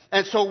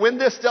 And so when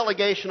this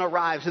delegation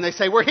arrives and they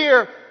say, we're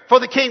here for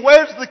the king.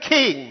 Where's the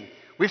king?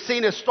 We've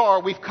seen his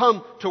star. We've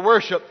come to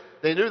worship.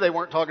 They knew they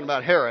weren't talking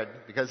about Herod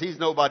because he's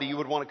nobody you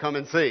would want to come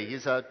and see.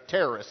 He's a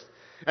terrorist.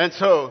 And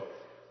so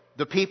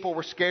the people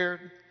were scared.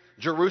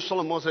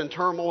 Jerusalem was in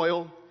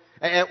turmoil.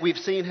 And we've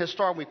seen his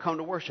star. We've come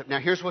to worship. Now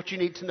here's what you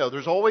need to know.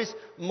 There's always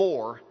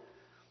more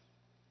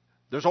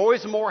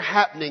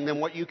happening than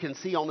what you can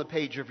see on the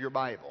page of your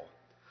Bible.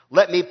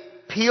 Let me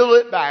peel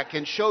it back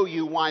and show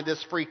you why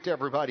this freaked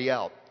everybody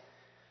out.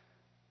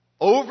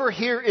 Over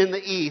here in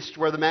the east,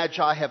 where the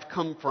Magi have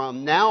come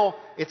from, now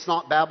it's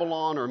not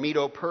Babylon or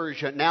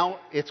Medo-Persia. Now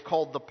it's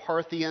called the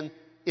Parthian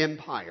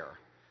Empire.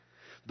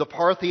 The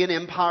Parthian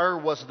Empire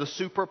was the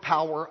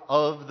superpower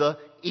of the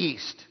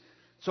east.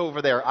 It's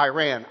over there,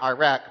 Iran,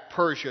 Iraq,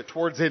 Persia,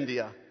 towards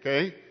India.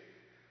 Okay?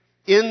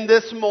 In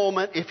this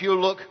moment, if you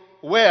look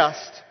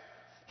west,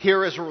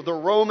 here is the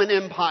Roman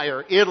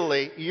Empire,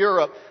 Italy,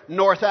 Europe,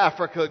 North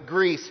Africa,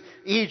 Greece,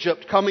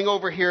 Egypt, coming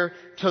over here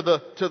to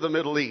the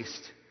Middle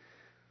East.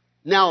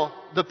 Now,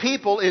 the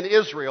people in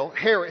Israel,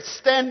 Herod,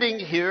 standing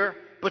here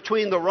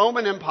between the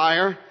Roman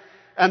Empire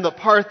and the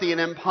Parthian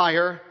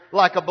Empire,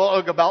 like a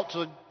bug about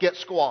to get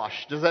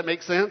squashed. Does that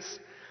make sense?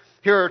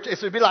 Here, it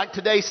would be like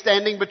today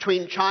standing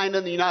between China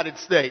and the United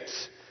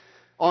States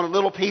on a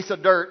little piece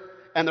of dirt,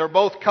 and they're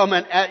both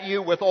coming at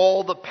you with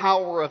all the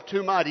power of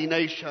two mighty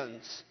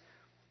nations.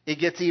 It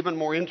gets even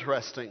more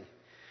interesting.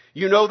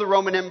 You know the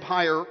Roman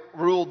Empire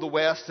ruled the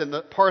West and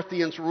the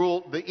Parthians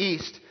ruled the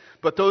East,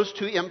 but those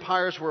two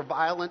empires were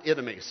violent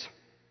enemies.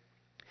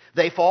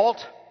 They fought,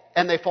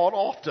 and they fought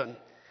often.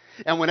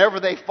 And whenever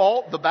they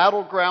fought, the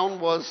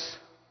battleground was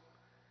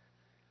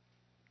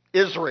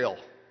Israel,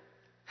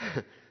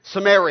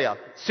 Samaria,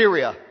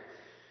 Syria.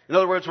 In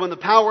other words, when the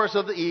powers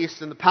of the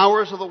East and the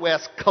powers of the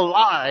West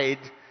collide,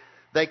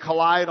 they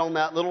collide on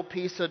that little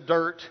piece of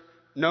dirt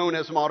known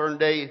as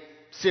modern-day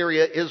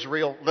Syria,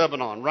 Israel,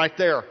 Lebanon. Right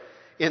there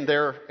in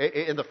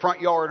the front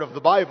yard of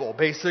the Bible,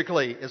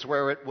 basically, is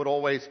where it would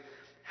always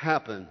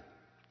happen.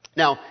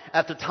 Now,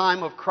 at the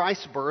time of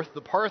Christ's birth,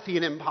 the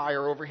Parthian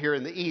Empire over here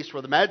in the east,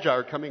 where the Magi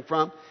are coming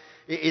from,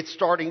 it's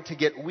starting to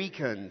get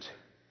weakened.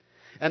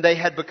 And they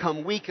had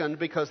become weakened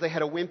because they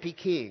had a wimpy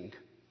king.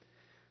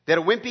 They had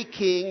a wimpy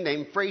king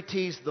named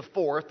Phraates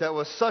IV that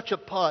was such a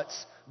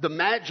putz, the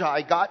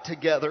Magi got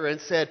together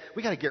and said,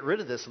 we got to get rid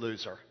of this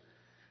loser.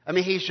 I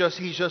mean, he's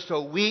just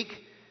a weak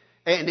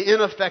and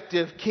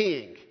ineffective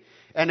king.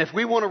 And if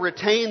we want to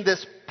retain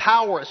this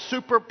power,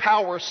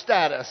 superpower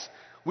status,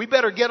 We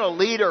better get a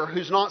leader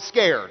who's not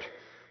scared.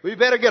 We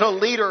better get a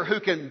leader who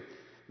can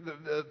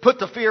put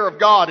the fear of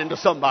God into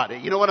somebody.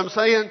 You know what I'm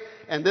saying?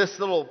 And this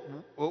little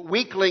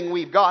weakling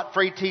we've got,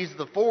 Phraates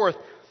the Fourth,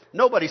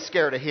 nobody's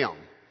scared of him.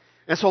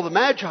 And so the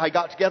Magi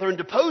got together and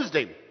deposed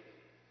him.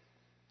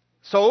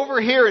 So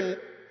over here in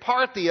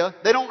Parthia,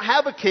 they don't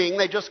have a king,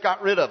 they just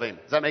got rid of him.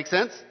 Does that make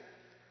sense?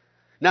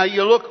 Now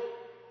you look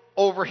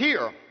over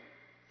here,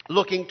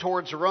 looking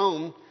towards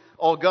Rome,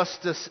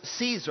 Augustus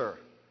Caesar.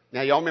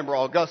 Now y'all remember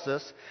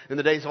Augustus. In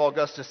the days of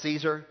Augustus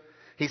Caesar,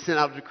 he sent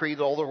out a decree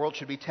that all the world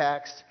should be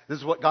taxed. This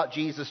is what got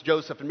Jesus,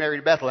 Joseph, and Mary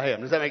to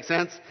Bethlehem. Does that make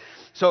sense?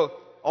 So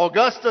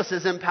Augustus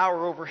is in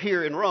power over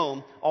here in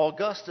Rome.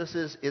 Augustus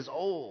is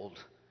old.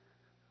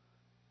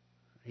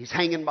 He's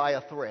hanging by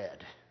a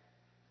thread.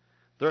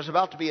 There's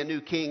about to be a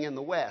new king in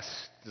the west.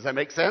 Does that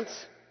make sense?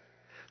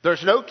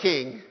 There's no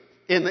king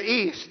in the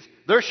east.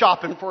 They're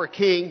shopping for a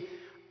king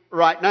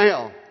right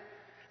now.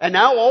 And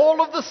now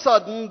all of a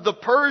sudden, the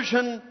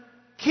Persian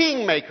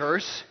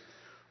kingmakers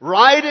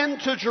ride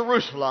into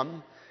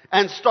Jerusalem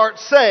and start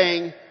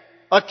saying,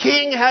 a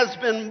king has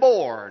been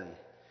born.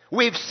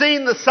 We've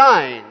seen the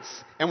signs.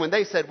 And when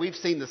they said, we've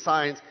seen the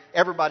signs,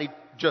 everybody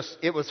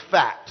it was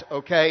fact,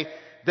 okay?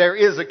 There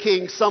is a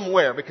king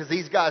somewhere, because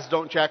these guys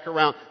don't jack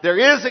around.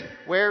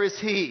 Where is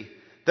he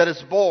that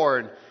is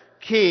born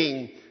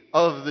King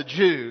of the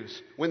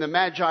Jews? When the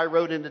Magi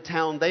rode into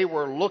town, they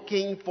were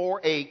looking for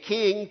a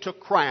king to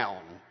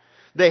crown.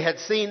 They had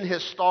seen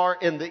his star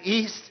in the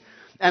east,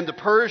 and the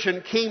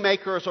Persian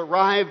kingmakers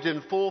arrived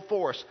in full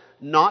force.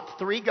 Not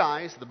 3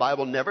 guys. The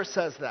Bible never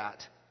says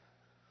that.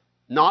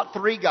 Not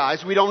 3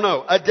 guys. We don't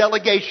know. A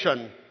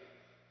delegation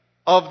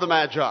of the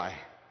Magi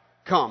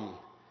come.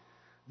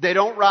 They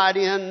don't ride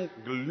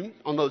in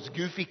on those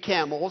goofy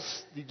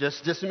camels. You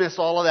just dismiss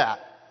all of that.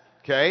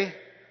 Okay?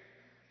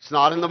 It's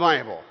not in the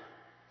Bible.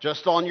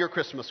 Just on your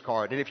Christmas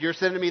card. And if you're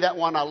sending me that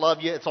one, I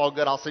love you. It's all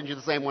good. I'll send you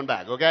the same one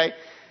back. Okay?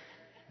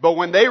 But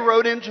when they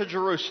rode into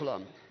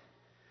Jerusalem,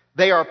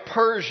 they are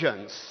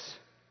Persians.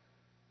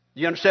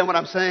 You understand what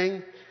I'm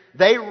saying?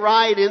 They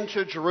ride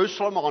into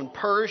Jerusalem on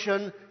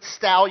Persian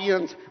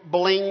stallions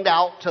blinged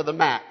out to the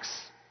max.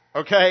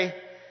 Okay?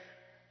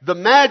 The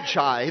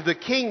Magi, the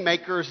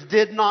kingmakers,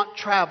 did not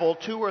travel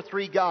 2 or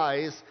 3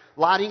 guys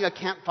lighting a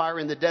campfire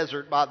in the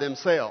desert by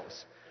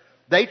themselves.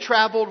 They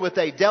traveled with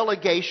a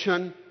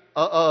delegation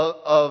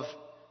of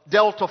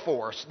Delta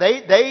Force.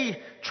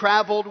 They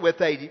traveled with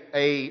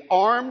a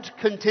armed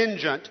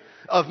contingent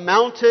of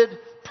mounted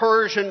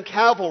Persian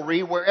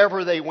cavalry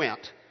wherever they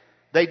went.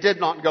 They did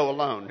not go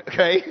alone,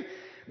 okay?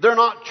 They're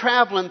not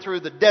traveling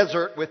through the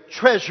desert with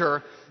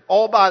treasure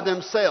all by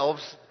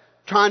themselves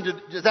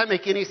does that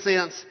make any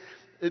sense?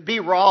 You'd be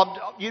robbed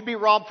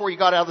before you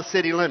got out of the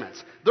city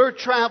limits. They're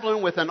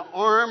traveling with an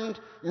armed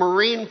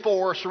marine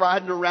force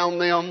riding around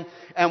them.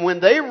 And when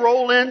they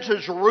roll into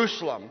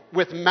Jerusalem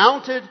with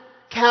mounted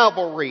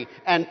cavalry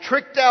and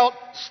tricked out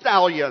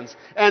stallions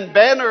and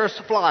banners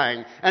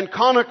flying and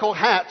conical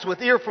hats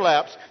with ear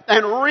flaps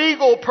and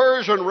regal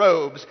Persian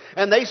robes,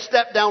 and they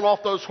step down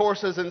off those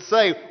horses and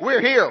say,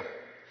 we're here.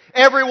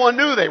 Everyone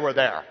knew they were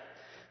there.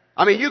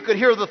 I mean, you could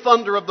hear the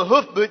thunder of the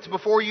hoofbeats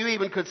before you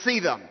even could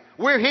see them.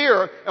 We're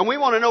here, and we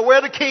want to know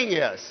where the king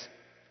is.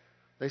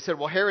 They said,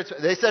 well,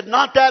 they said,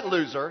 not that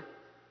loser.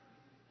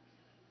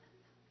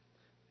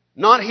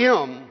 Not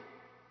him.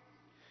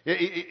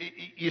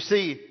 You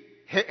see,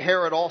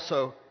 Herod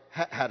also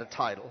had a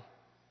title.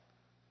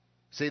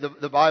 See,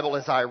 the Bible,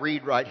 as I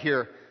read right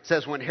here,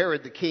 says when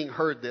Herod the king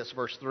heard this,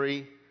 verse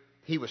 3,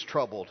 he was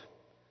troubled.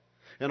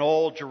 And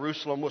all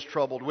Jerusalem was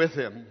troubled with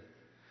him.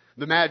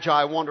 The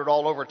Magi wandered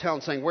all over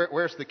town saying,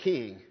 where's the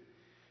king?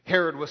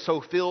 Herod was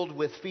so filled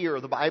with fear,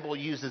 the Bible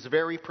uses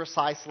very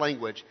precise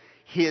language.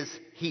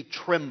 He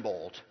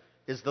trembled,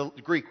 is the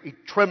Greek. He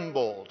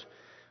trembled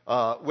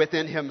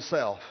within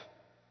himself.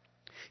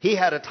 He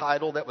had a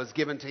title that was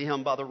given to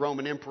him by the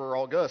Roman Emperor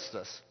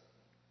Augustus.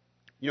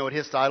 You know what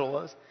his title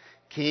was?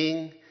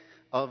 King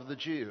of the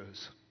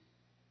Jews.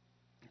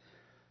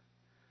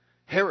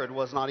 Herod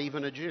was not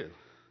even a Jew.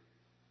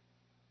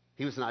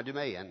 He was an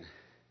Idumean.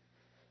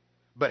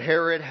 But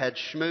Herod had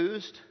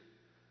schmoozed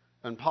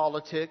and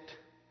politicked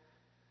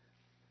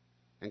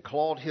and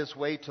clawed his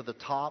way to the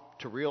top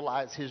to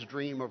realize his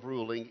dream of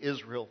ruling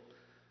Israel.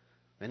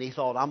 And he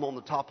thought, I'm on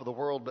the top of the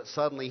world, but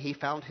suddenly he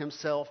found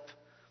himself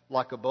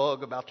like a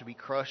bug about to be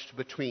crushed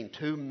between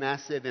 2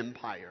 massive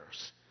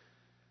empires.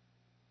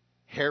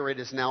 Herod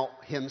is now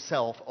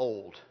himself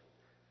old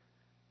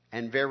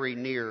and very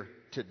near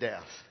to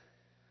death.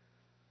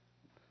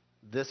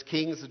 This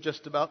king is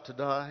just about to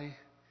die.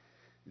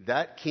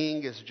 That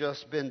king has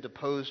just been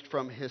deposed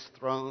from his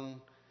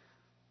throne.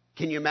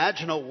 Can you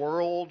imagine a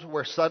world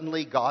where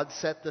suddenly God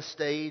set the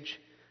stage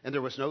and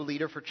there was no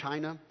leader for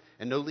China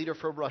and no leader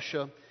for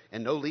Russia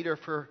and no leader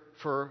for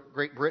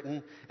Great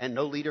Britain and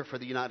no leader for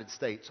the United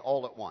States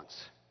all at once?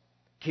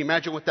 Can you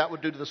imagine what that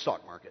would do to the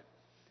stock market?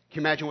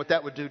 Can you imagine what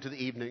that would do to the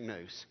evening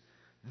news?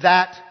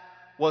 That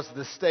was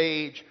the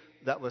stage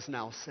that was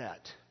now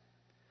set.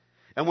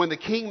 And when the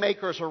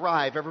kingmakers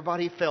arrive,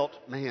 everybody felt,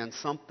 man,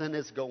 something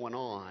is going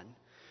on.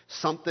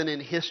 Something in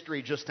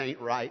history just ain't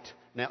right.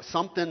 Now,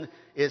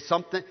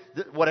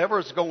 whatever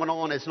is going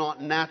on is not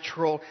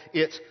natural,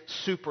 it's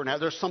supernatural.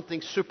 There's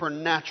something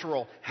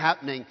supernatural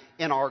happening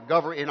in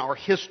our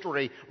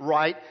history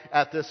right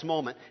at this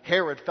moment.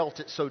 Herod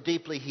felt it so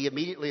deeply, he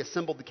immediately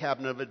assembled the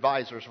cabinet of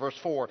advisors. Verse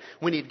 4,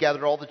 when he had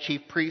gathered all the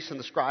chief priests and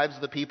the scribes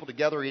of the people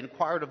together, he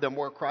inquired of them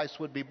where Christ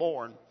would be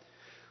born.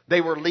 They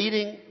were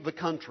leading the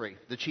country,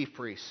 the chief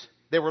priests.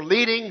 They were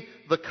leading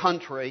the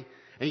country,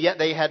 and yet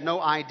they had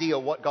no idea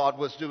what God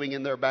was doing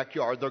in their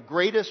backyard. The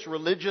greatest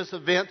religious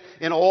event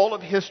in all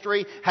of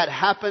history had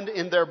happened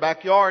in their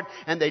backyard,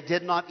 and they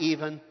did not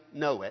even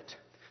know it.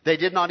 They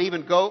did not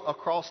even go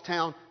across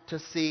town to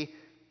see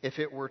if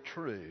it were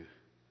true.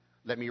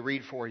 Let me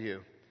read for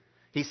you.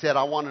 He said,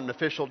 I want an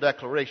official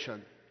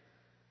declaration.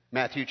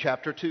 Matthew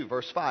chapter 2,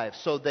 verse 5.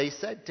 So they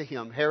said to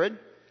him, Herod,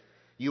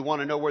 you want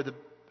to know where the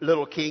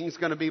little king's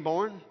going to be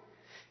born?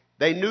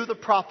 They knew the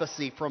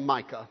prophecy from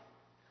Micah.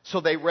 So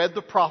they read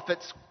the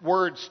prophet's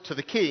words to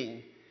the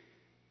king.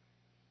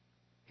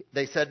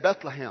 They said,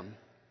 Bethlehem,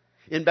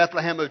 in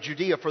Bethlehem of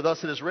Judea, for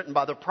thus it is written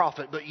by the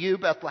prophet, but you,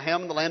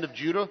 Bethlehem, in the land of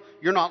Judah,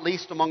 you're not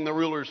least among the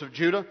rulers of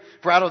Judah,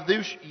 for out of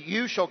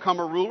you shall come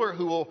a ruler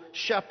who will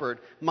shepherd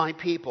my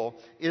people,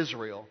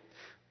 Israel.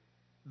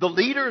 The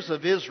leaders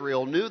of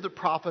Israel knew the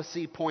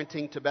prophecy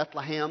pointing to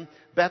Bethlehem.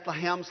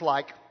 Bethlehem's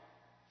like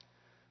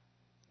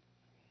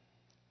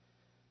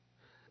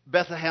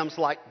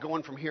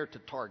going from here to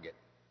Target.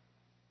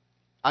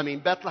 I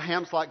mean,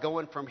 Bethlehem's like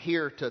going from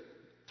here to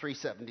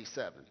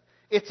 377.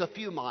 It's a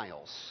few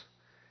miles.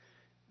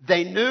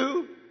 They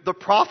knew the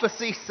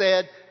prophecy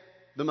said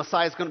the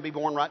Messiah is going to be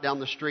born right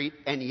down the street,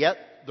 and yet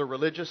the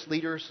religious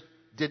leaders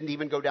didn't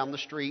even go down the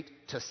street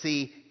to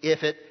see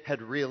if it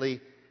had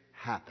really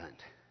happened.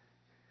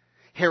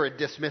 Herod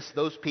dismissed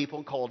those people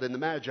and called in the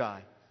Magi.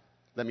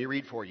 Let me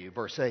read for you,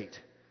 verse 8.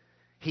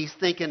 He's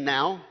thinking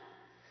now,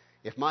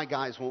 if my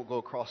guys won't go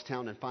across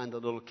town and find the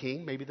little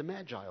king, maybe the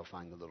Magi will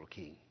find the little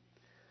king.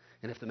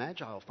 And if the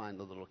Magi will find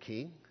the little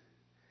king,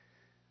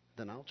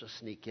 then I'll just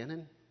sneak in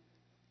and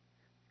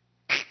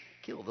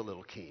kill the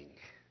little king.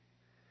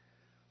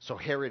 So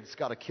Herod's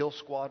got a kill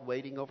squad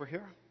waiting over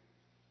here.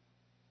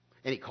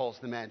 And he calls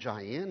the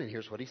Magi in, and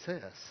here's what he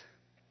says.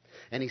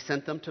 And he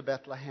sent them to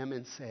Bethlehem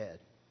and said,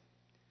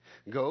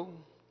 Go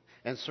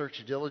and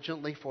search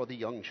diligently for the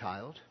young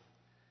child.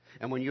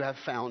 And when you have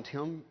found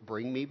him,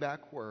 bring me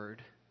back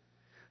word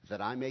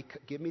that I may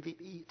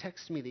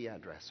text me the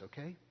address,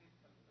 okay?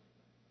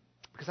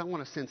 Because I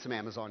want to send some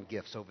Amazon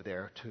gifts over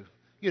there to,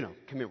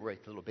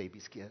 commemorate the little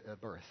baby's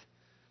birth.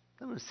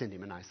 I'm going to send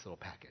him a nice little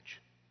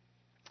package.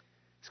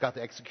 He's got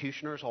the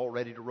executioners all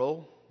ready to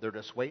roll. They're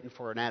just waiting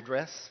for an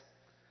address.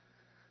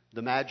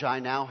 The Magi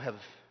now have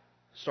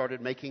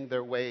started making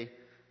their way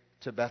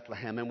to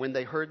Bethlehem. And when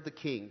they heard the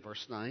king,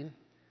 verse 9,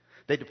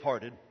 they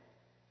departed.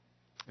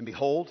 And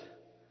behold,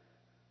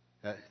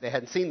 they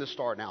hadn't seen the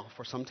star now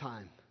for some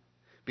time.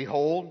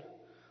 Behold,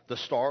 the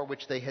star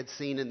which they had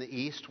seen in the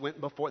east went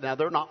before. Now,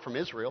 they're not from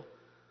Israel.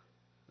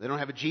 They don't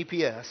have a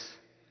GPS.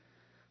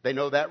 They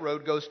know that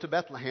road goes to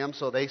Bethlehem,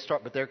 so they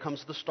start. But there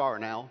comes the star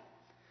now.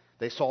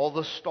 They saw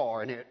the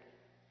star, and it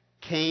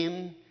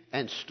came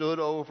and stood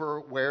over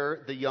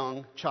where the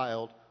young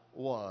child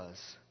was.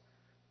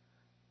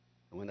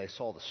 And when they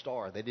saw the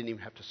star, they didn't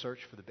even have to search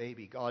for the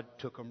baby. God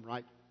took them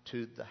right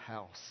to the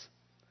house.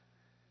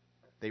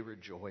 They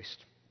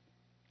rejoiced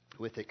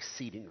with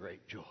exceeding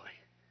great joy.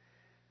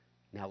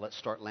 Now let's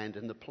start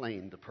landing the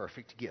plane, the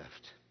perfect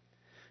gift.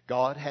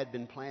 God had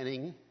been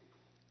planning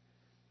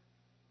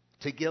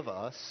to give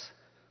us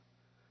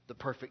the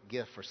perfect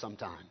gift for some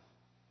time.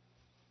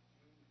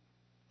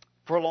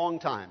 For a long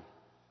time.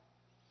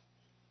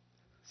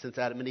 Since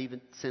Adam and Eve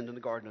sinned in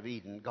the Garden of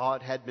Eden,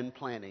 God had been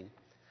planning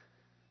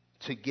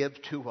to give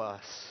to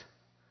us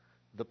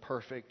the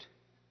perfect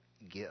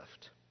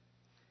gift.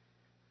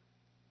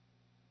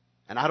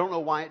 And I don't know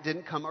why it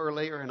didn't come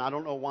earlier, and I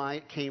don't know why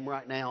it came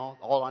right now.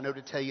 All I know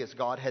to tell you is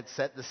God had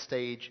set the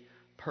stage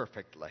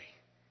perfectly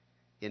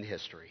in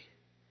history.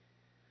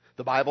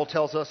 The Bible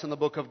tells us in the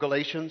book of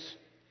Galatians,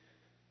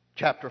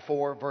 chapter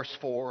 4, verse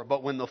 4,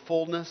 but when the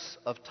fullness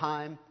of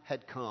time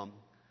had come,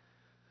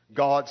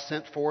 God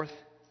sent forth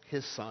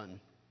His Son,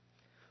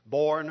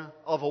 born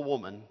of a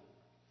woman,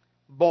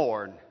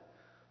 born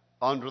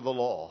under the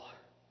law.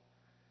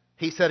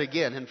 He said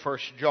again in 1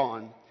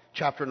 John,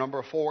 chapter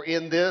number 4,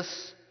 in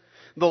this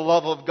the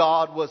love of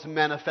God was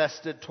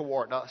manifested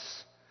toward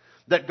us,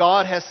 that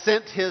God has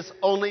sent His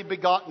only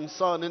begotten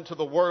Son into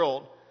the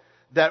world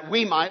that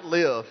we might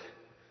live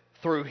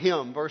through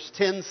Him. Verse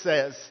 10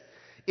 says,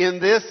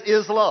 in this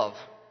is love.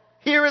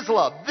 Here is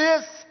love.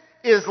 This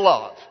is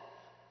love.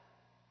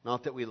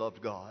 Not that we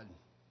loved God,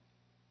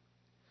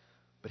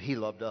 but He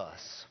loved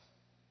us.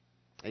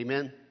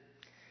 Amen.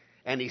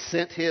 And He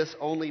sent His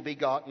only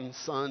begotten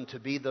Son to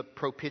be the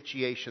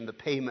propitiation, the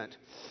payment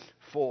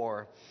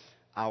for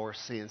our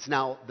sins.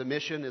 Now, the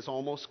mission is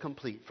almost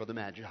complete for the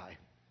Magi.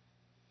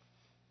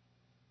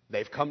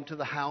 They've come to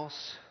the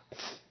house.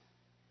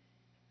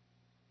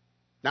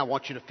 Now I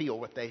want you to feel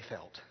what they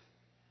felt.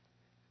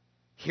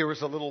 Here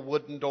is a little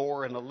wooden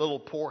door in a little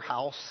poor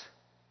house.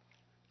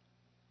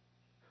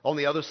 On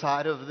the other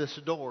side of this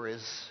door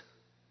is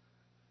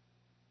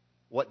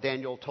what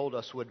Daniel told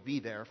us would be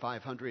there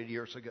 500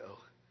 years ago.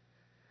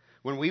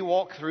 When we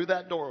walk through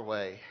that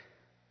doorway,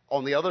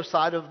 on the other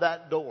side of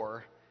that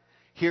door,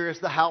 here is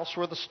the house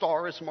where the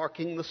star is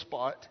marking the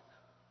spot.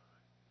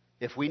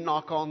 If we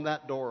knock on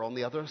that door on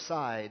the other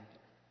side,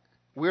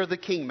 we're the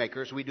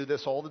kingmakers. We do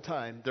this all the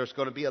time. There's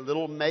going to be a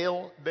little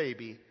male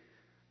baby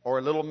or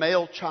a little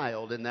male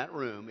child in that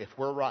room if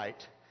we're right.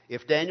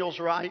 If Daniel's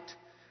right,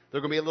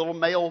 there's going to be a little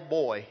male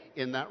boy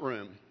in that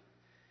room.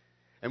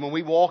 And when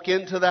we walk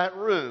into that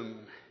room,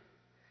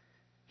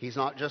 he's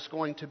not just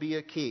going to be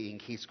a king.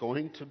 He's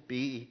going to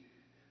be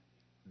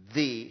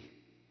the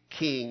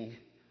King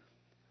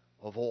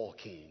of all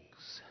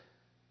kings.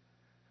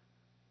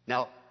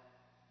 Now,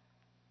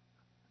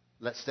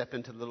 let's step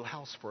into the little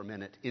house for a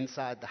minute.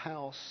 Inside the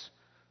house,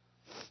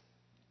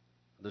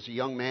 there's a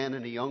young man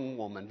and a young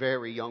woman,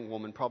 very young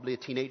woman, probably a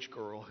teenage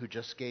girl, who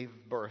just gave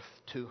birth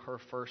to her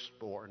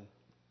firstborn.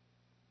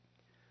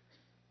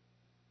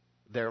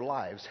 Their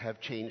lives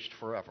have changed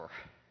forever.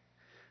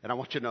 And I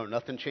want you to know,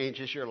 nothing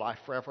changes your life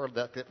forever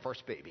like that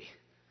first baby.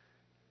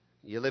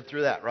 You lived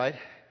through that, right?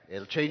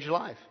 It'll change your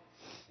life.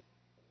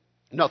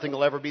 Nothing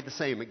will ever be the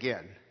same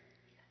again.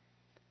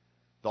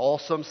 The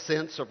awesome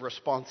sense of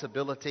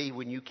responsibility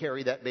when you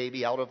carry that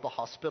baby out of the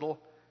hospital,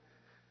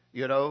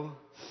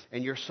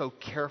 and you're so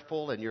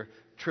careful and you're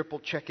triple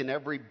checking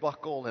every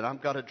buckle, and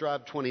I've got to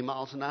drive 20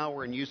 miles an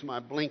hour and use my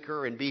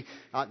blinker and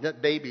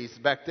that baby's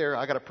back there.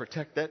 I got to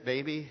protect that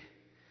baby.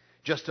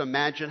 Just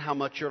imagine how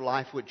much your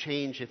life would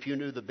change if you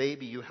knew the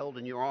baby you held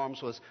in your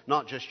arms was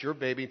not just your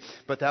baby,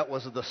 but that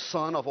was the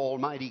Son of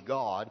Almighty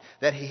God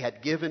that He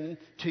had given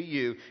to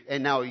you.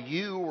 And now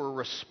you were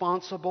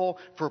responsible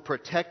for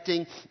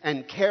protecting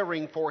and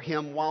caring for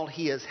him while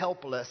he is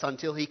helpless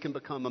until he can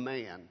become a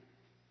man.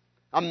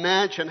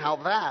 Imagine how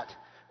that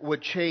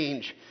would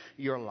change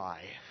your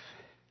life.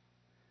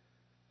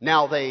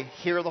 Now they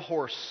hear the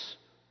horse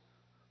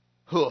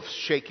hoofs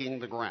shaking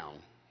the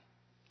ground.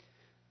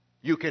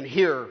 You can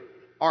hear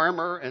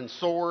armor and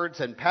swords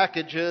and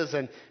packages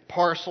and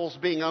parcels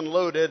being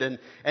unloaded,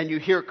 and you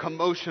hear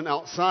commotion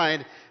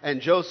outside,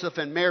 and Joseph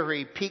and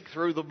Mary peek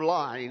through the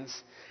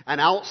blinds, and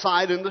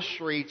outside in the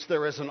streets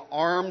there is an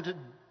armed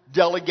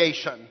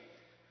delegation.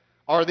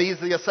 Are these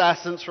the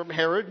assassins from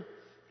Herod?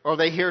 Are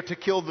they here to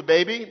kill the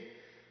baby?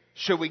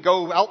 Should we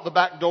go out the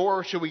back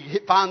door? Should we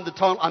find the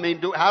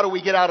tunnel? How do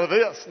we get out of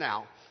this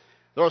now?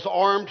 There's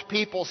armed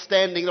people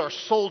standing there,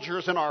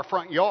 soldiers in our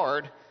front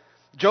yard.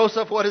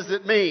 Joseph, what does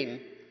it mean?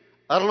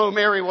 I don't know,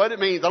 Mary, what it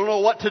means. I don't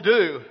know what to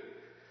do.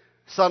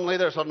 Suddenly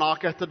there's a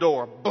knock at the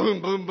door.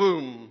 Boom, boom,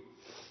 boom.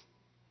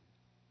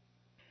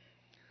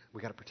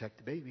 We got to protect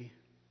the baby.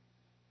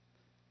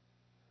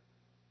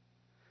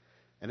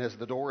 And as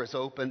the door is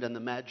opened and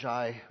the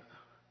Magi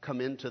come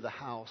into the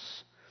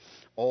house,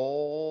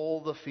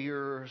 all the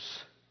fears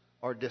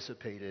are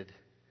dissipated.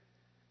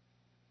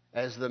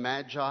 As the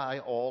Magi,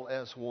 all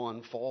as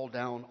one, fall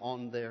down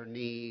on their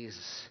knees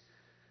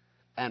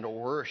and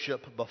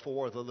worship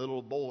before the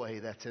little boy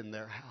that's in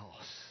their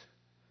house.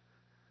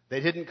 They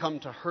didn't come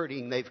to hurt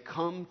him. They've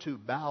come to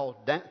bow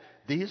down.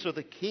 These are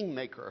the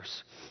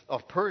kingmakers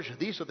of Persia.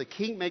 These are the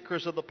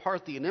kingmakers of the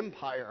Parthian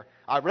Empire.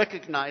 I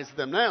recognize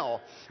them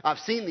now. I've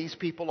seen these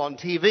people on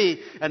TV,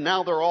 and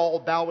now they're all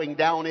bowing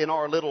down in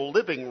our little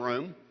living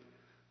room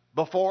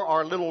before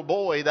our little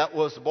boy that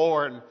was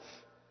born.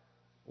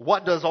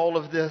 What does all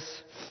of this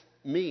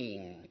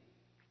mean?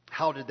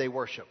 How did they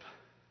worship?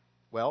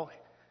 Well,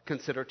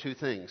 consider two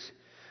things.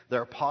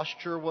 Their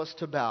posture was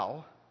to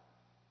bow,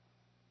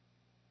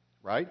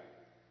 right?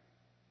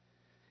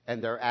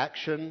 And their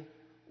action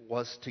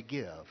was to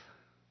give.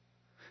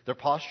 Their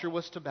posture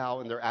was to bow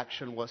and their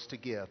action was to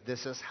give.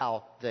 This is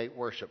how they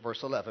worship.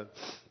 Verse 11.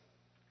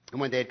 And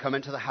when they had come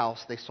into the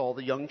house, they saw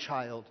the young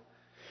child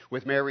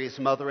with Mary his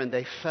mother, and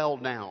they fell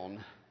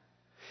down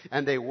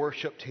and they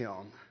worshiped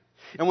him.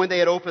 And when they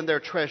had opened their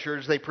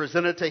treasures, they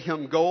presented to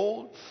him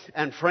gold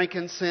and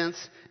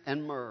frankincense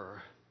and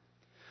myrrh.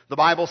 The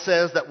Bible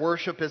says that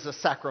worship is a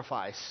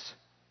sacrifice.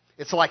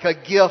 It's like a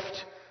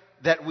gift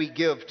that we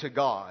give to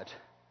God.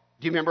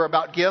 Do you remember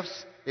about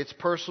gifts? It's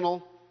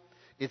personal,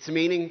 it's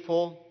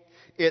meaningful,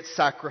 it's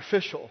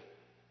sacrificial.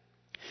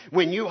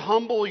 When you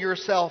humble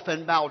yourself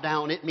and bow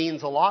down, it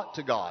means a lot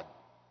to God.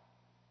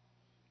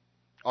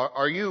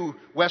 Are you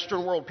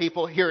Western world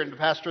people hearing the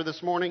pastor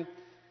this morning?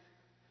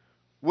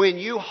 When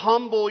you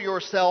humble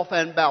yourself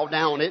and bow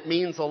down, it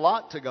means a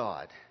lot to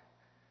God.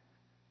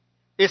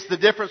 It's the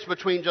difference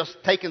between just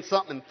taking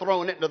something and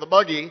throwing it into the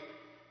buggy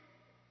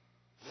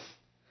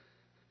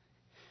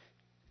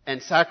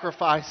and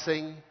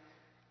sacrificing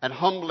and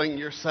humbling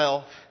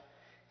yourself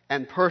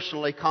and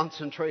personally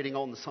concentrating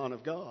on the Son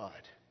of God.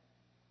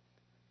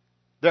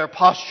 Their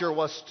posture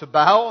was to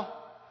bow.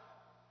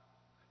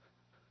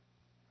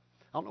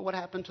 I don't know what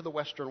happened to the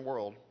Western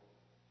world.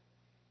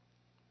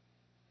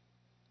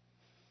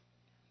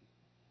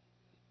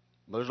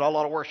 There's not a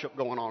lot of worship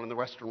going on in the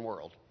Western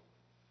world.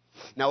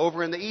 Now,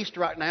 over in the East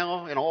right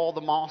now, in all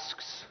the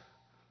mosques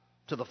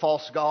to the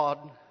false god,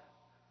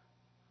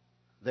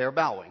 they're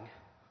bowing.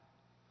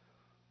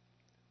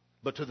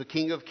 But to the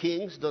King of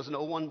Kings, does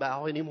no one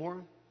bow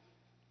anymore?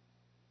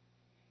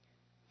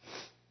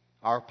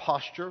 Our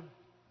posture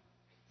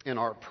and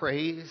our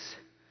praise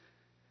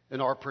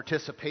and our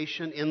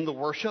participation in the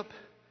worship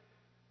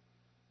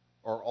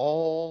are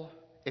all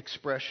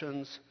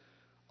expressions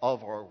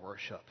of our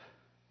worship.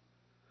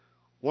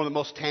 One of the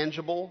most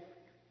tangible,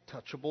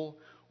 touchable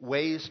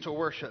ways to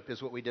worship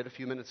is what we did a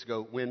few minutes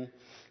ago, when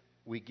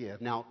we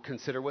give. Now,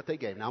 consider what they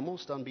gave. Now, I'm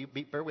almost done.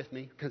 Bear with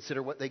me.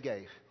 Consider what they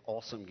gave.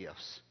 Awesome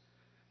gifts.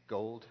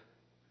 Gold,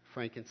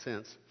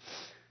 frankincense,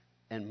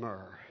 and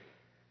myrrh.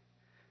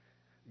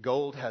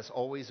 Gold has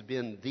always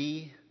been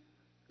the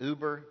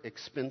uber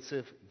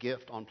expensive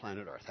gift on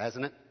planet Earth,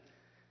 hasn't it?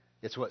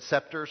 It's what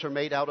scepters are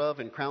made out of,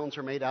 and crowns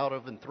are made out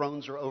of, and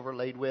thrones are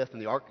overlaid with,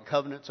 and the Ark of the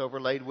Covenant's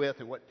overlaid with,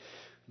 and what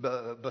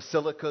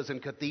basilicas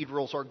and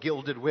cathedrals are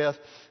gilded with.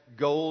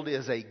 Gold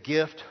is a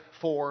gift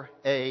for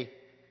a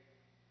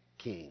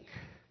king.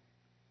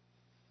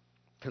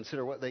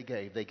 Consider what they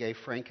gave. They gave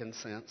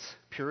frankincense,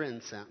 pure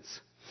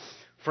incense.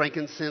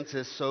 Frankincense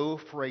is so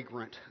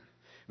fragrant.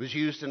 It was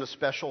used in a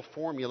special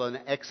formula in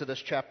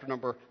Exodus chapter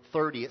number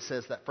 30. It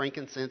says that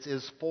frankincense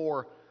is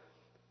for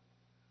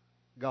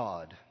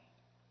God.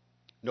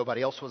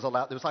 Nobody else was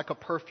allowed. There was like a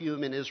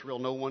perfume in Israel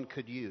no one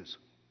could use.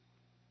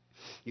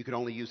 You could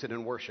only use it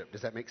in worship.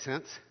 Does that make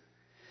sense?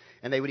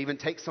 And they would even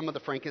take some of the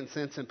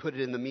frankincense and put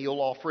it in the meal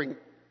offering,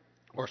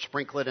 or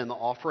sprinkle it in the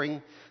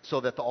offering,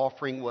 so that the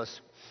offering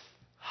was,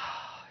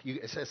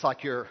 it's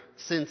like your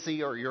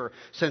Scentsy or your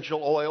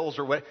essential oils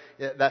or what,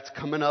 that's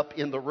coming up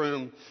in the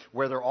room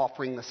where they're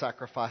offering the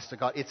sacrifice to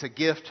God. It's a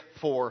gift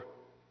for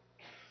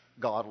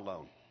God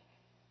alone.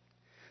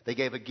 They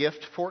gave a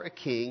gift for a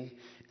king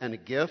and a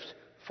gift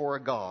for a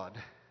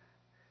god.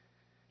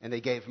 And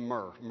they gave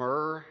myrrh.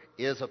 Myrrh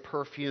is a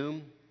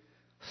perfume.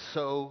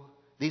 So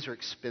these are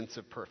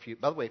expensive perfume.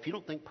 By the way, if you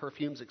don't think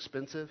perfume's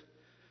expensive,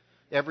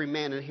 every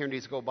man in here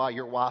needs to go buy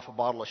your wife a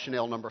bottle of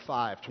Chanel No.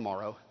 5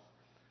 tomorrow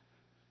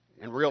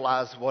and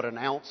realize what an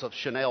ounce of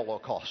Chanel will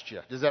cost you.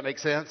 Does that make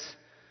sense?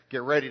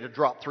 Get ready to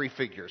drop 3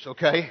 figures,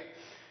 okay?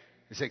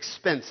 It's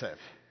expensive,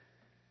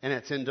 and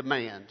it's in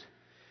demand.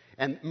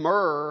 And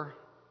myrrh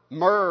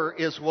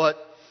is what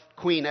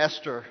Queen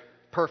Esther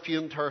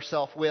perfumed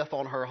herself with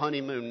on her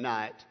honeymoon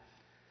night.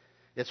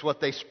 It's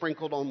what they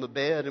sprinkled on the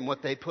bed and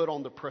what they put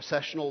on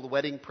the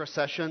wedding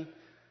procession.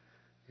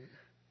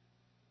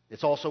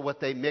 It's also what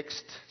they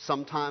mixed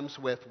sometimes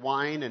with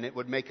wine, and it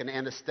would make an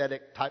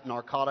anesthetic type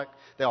narcotic.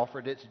 They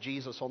offered it to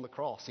Jesus on the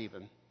cross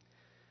even.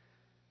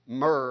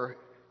 Myrrh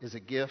is a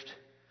gift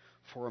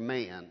for a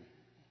man.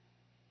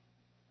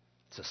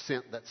 It's a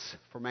scent that's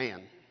for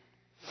man.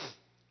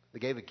 They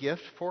gave a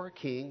gift for a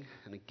king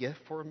and a gift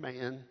for a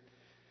man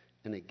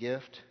and a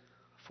gift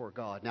for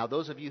God. Now,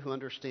 those of you who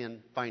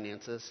understand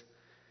finances,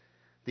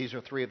 these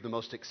are 3 of the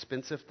most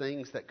expensive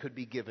things that could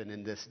be given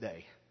in this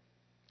day.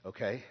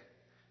 Okay?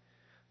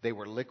 They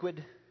were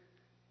liquid,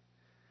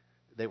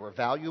 they were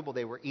valuable,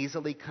 they were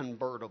easily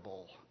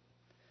convertible.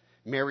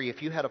 Mary,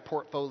 if you had a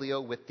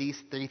portfolio with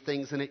these 3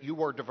 things in it, you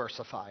were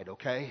diversified,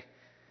 okay?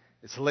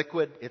 It's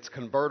liquid, it's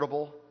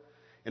convertible.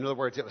 In other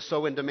words, it was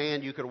so in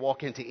demand you could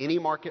walk into any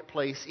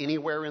marketplace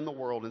anywhere in the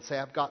world and say,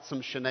 I've got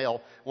some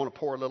Chanel, I want to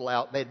pour a little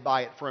out. They'd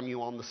buy it from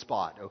you on the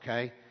spot,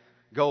 okay?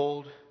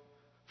 Gold,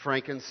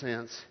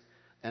 frankincense,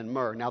 and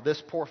myrrh. Now,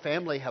 this poor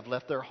family have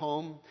left their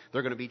home.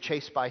 They're going to be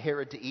chased by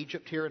Herod to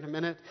Egypt here in a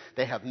minute.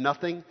 They have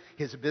nothing.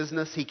 His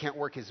business, he can't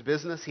work his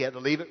business. He had to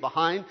leave it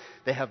behind.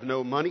 They have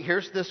no money.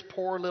 Here's this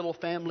poor little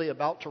family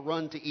about to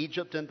run to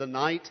Egypt in the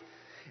night,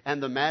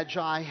 and the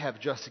Magi have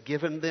just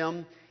given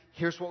them,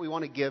 here's what we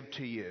want to give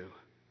to you.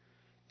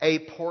 A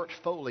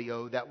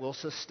portfolio that will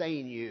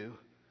sustain you.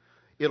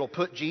 It'll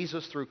put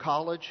Jesus through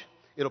college.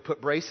 It'll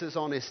put braces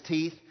on his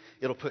teeth.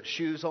 It'll put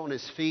shoes on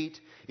his feet.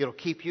 It'll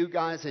keep you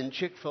guys in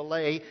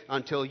Chick-fil-A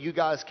until you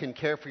guys can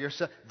care for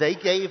yourself.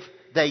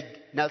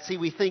 Now see,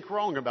 we think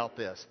wrong about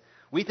this.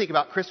 We think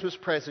about Christmas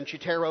presents, you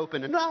tear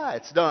open and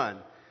it's done.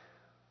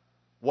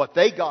 What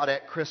they got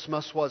at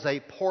Christmas was a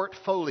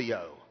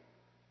portfolio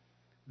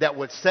that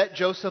would set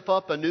Joseph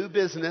up a new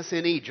business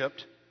in Egypt.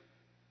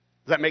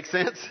 Does that make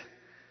sense?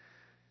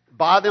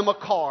 Buy them a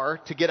car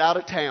to get out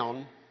of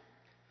town.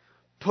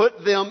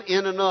 Put them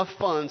in enough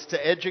funds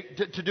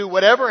to do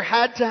whatever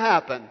had to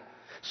happen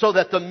so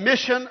that the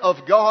mission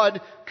of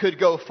God could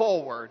go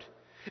forward.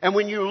 And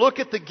when you look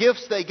at the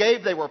gifts they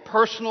gave, they were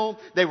personal,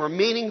 they were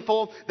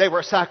meaningful, they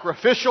were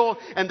sacrificial,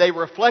 and they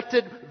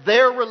reflected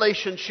their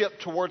relationship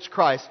towards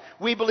Christ.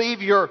 We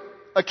believe you're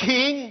a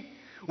king,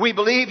 we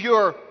believe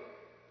you're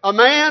a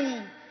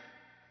man,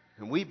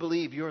 and we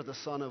believe you're the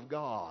Son of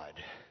God.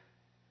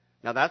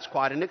 Now that's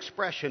quite an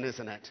expression,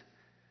 isn't it?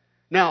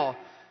 Now,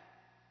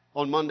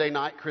 on Monday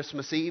night,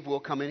 Christmas Eve, we'll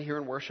come in here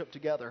and worship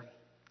together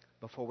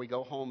before we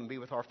go home and be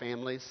with our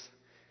families.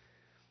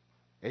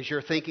 As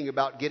you're thinking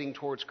about getting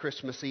towards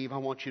Christmas Eve, I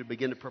want you to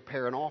begin to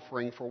prepare an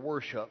offering for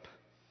worship.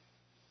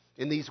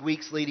 In these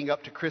weeks leading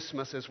up to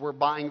Christmas, as we're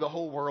buying the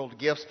whole world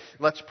gifts,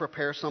 let's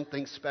prepare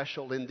something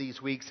special in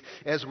these weeks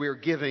as we're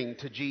giving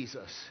to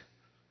Jesus.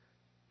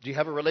 Do you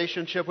have a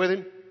relationship with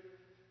Him?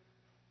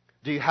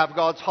 Do you have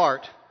God's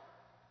heart?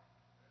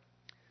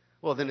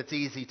 Well, then it's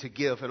easy to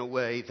give in a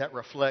way that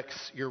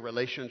reflects your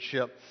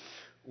relationship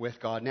with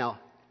God.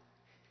 Now,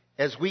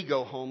 as we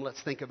go home,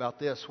 let's think about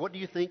this. What do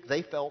you think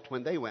they felt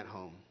when they went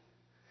home?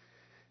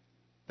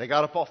 They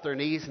got up off their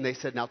knees and they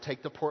said, now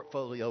take the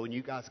portfolio and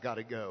you guys got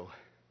to go.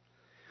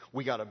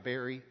 We got a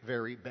very,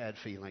 very bad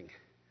feeling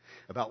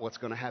about what's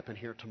going to happen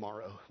here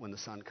tomorrow when the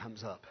sun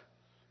comes up.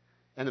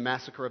 And the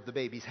massacre of the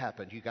babies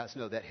happened. You guys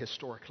know that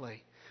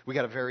historically. We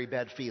got a very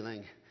bad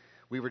feeling.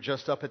 We were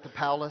just up at the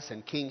palace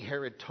and King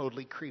Herod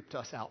totally creeped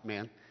us out,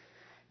 man.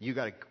 You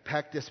got to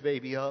pack this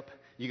baby up.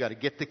 You got to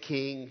get the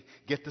king,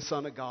 get the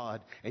Son of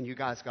God, and you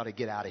guys got to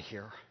get out of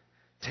here.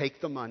 Take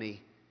the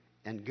money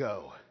and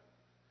go.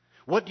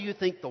 What do you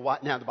think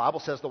now the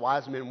Bible says the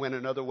wise men went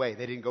another way.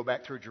 They didn't go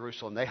back through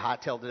Jerusalem. They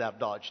hightailed it out of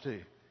Dodge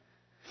too.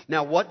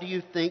 Now what do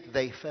you think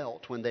they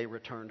felt when they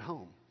returned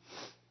home?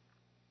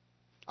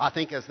 I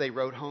think as they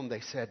rode home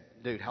they said,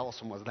 dude, how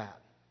awesome was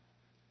that?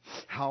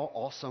 How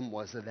awesome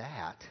was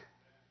that?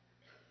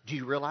 Do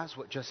you realize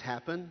what just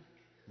happened,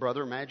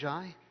 Brother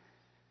Magi?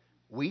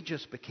 We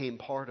just became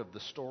part of the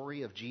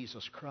story of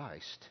Jesus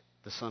Christ,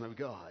 the Son of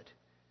God.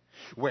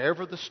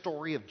 Wherever the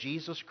story of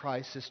Jesus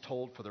Christ is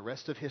told for the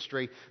rest of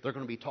history, they're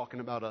going to be talking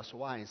about us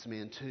wise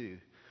men too.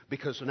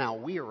 Because now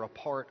we are a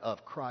part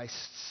of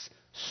Christ's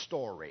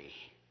story.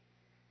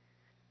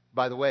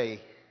 By the way,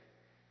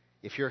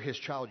 if you're His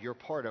child, you're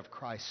part of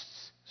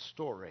Christ's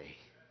story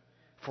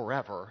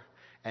forever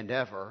and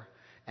ever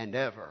and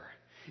ever.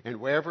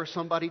 And wherever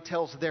somebody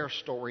tells their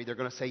story, they're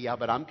going to say, yeah,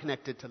 but I'm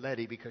connected to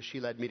Letty because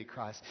she led me to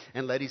Christ.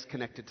 And Letty's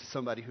connected to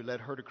somebody who led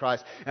her to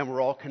Christ. And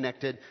we're all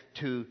connected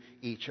to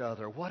each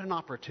other. What an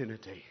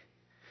opportunity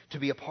to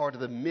be a part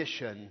of the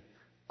mission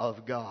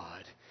of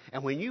God.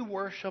 And when you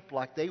worship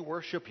like they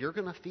worship, you're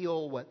going to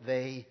feel what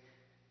they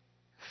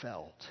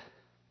felt.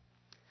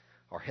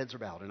 Our heads are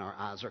bowed and our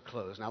eyes are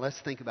closed. Now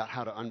let's think about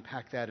how to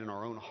unpack that in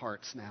our own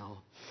hearts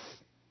now.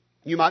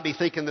 You might be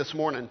thinking this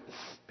morning,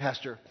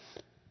 Pastor,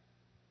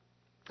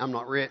 I'm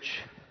not rich.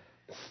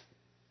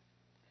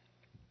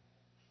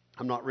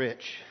 I'm not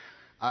rich.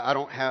 I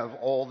don't have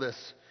all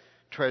this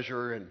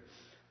treasure and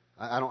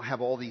I don't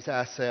have all these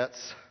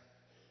assets.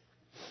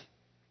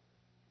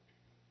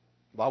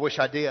 Well, I wish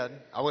I did.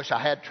 I wish I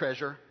had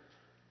treasure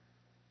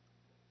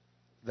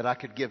that I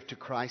could give to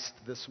Christ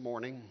this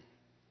morning.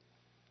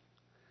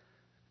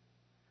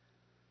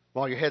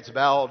 While your head's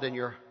bowed and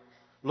you're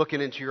looking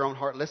into your own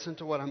heart, listen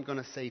to what I'm going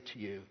to say to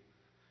you.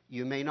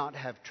 You may not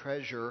have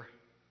treasure,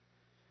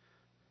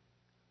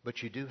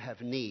 but you do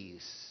have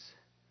knees,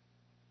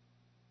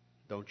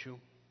 don't you?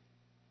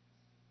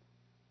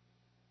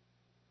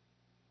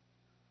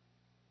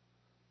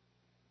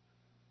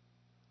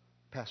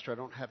 Pastor, I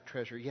don't have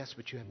treasure. Yes,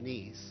 but you have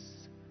knees.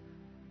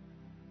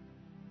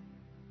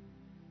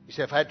 You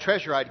say, if I had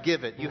treasure, I'd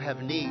give it. You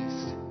have knees.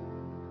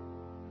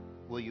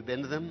 Will you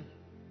bend them?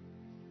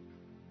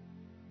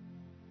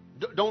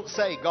 Don't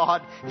say,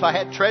 God, if I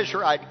had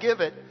treasure, I'd give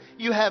it.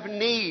 You have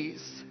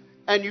knees,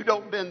 and you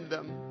don't bend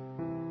them.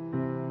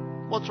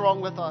 What's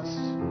wrong with us?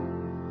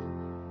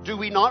 Do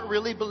we not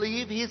really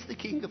believe He is the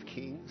King of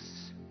Kings?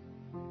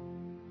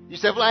 You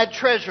say, well, I had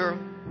treasure.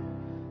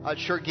 I'd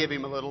sure give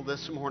Him a little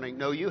this morning.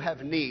 No, you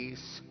have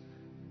knees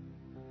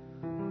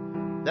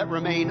that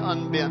remain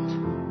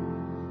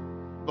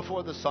unbent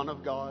before the Son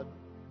of God.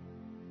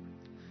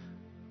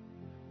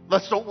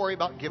 Let's don't worry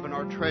about giving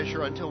our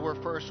treasure until we're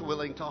first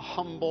willing to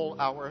humble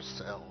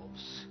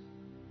ourselves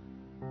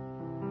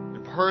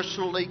and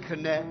personally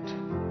connect.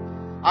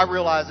 I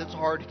realize it's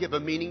hard to give a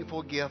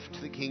meaningful gift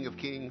to the King of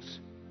Kings,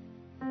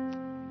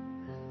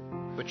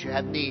 but you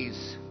have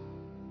knees.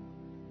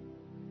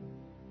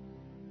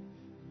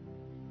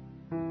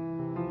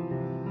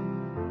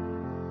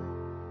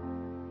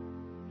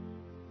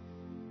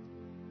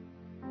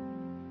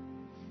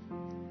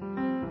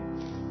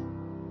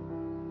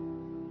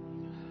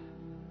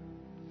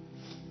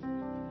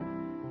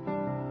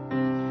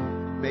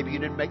 Maybe you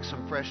didn't make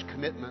some fresh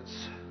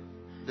commitments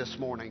this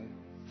morning.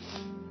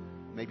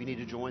 Maybe you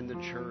need to join the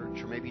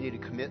church, or maybe you need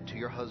to commit to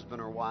your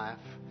husband or wife,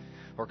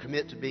 or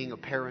commit to being a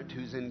parent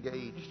who's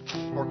engaged,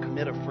 or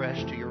commit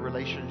afresh to your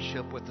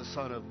relationship with the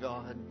Son of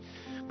God.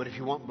 But if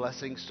you want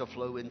blessings to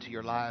flow into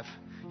your life,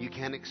 you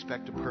can't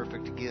expect a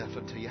perfect gift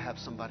until you have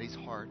somebody's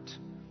heart.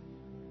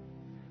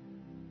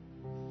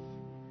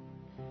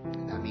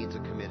 And that means a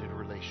committed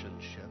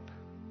relationship.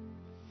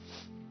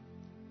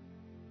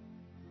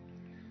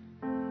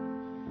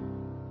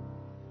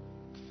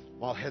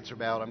 While heads are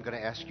bowed, I'm going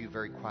to ask you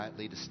very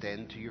quietly to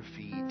stand to your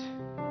feet.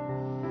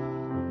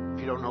 If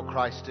you don't know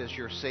Christ as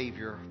your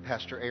Savior,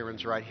 Pastor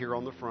Aaron's right here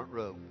on the front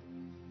row.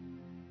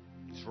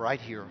 He's right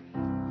here.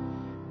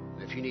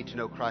 And if you need to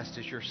know Christ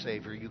as your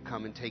Savior, you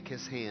come and take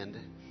His hand.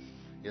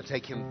 It'll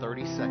take Him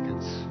 30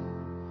 seconds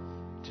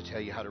to tell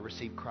you how to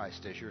receive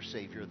Christ as your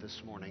Savior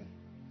this morning.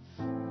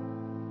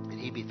 And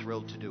He'd be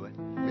thrilled to do it.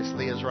 Miss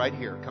Leah's right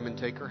here. Come and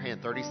take her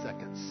hand. 30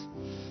 seconds.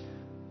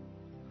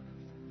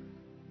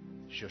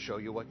 She'll show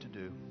you what to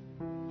do.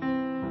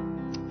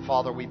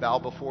 Father, we bow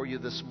before you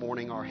this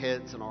morning, our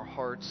heads and our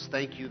hearts.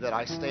 Thank you that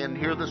I stand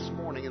here this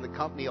morning in the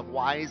company of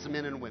wise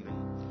men and women.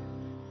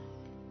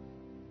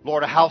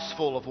 Lord, a house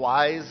full of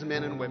wise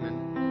men and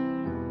women.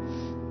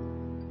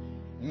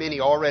 Many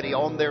already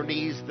on their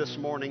knees this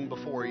morning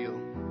before you.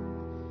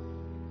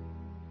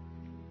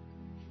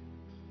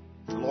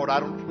 Lord, I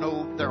don't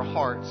know their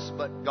hearts,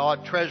 but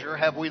God, treasure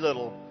have we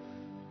little.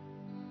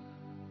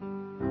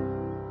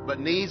 But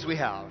needs we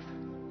have.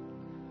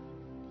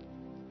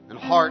 And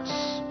hearts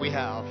we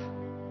have.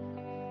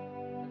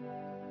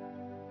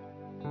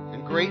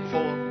 And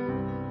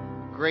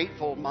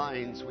grateful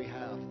minds we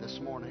have this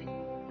morning.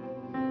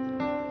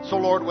 So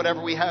Lord,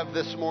 whatever we have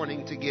this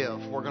morning to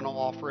give, we're going to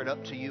offer it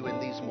up to you in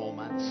these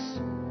moments.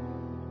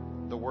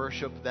 The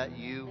worship that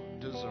you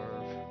deserve.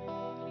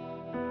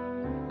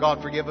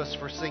 God, forgive us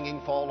for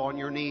singing Fall on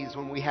Your Knees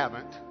when we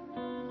haven't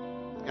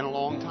in a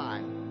long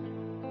time.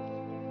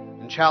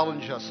 And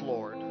challenge us,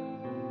 Lord,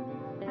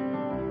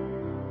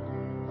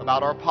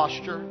 about our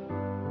posture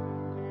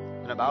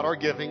and about our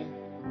giving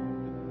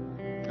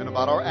and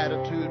about our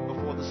attitude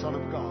before the Son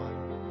of God.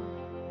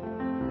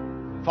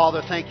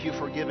 Father, thank you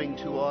for giving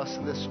to us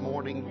this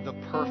morning the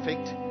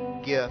perfect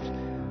gift.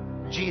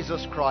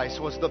 Jesus Christ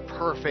was the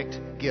perfect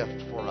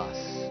gift for us.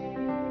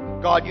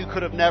 God, you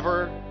could have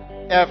never,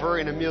 ever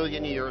in a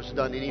million years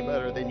done any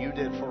better than you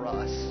did for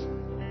us.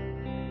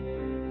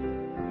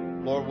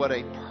 Lord, what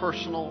a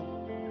personal,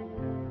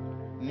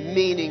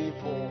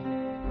 meaningful,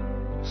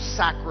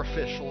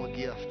 sacrificial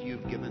gift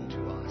you've given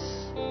to us.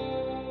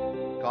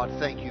 God,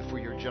 thank you for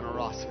your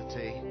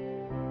generosity.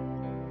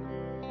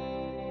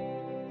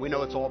 We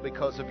know it's all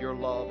because of your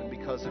love and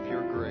because of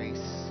your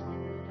grace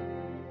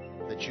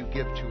that you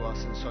give to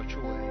us in such a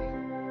way.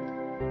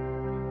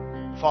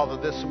 Father,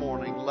 this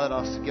morning, let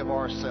us give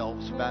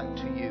ourselves back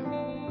to you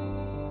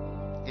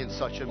in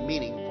such a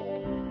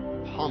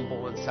meaningful,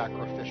 humble, and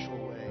sacrificial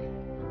way.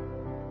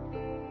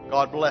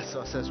 God, bless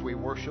us as we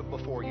worship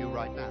before you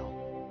right now.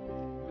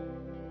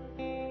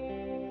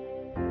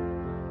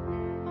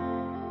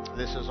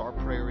 This is our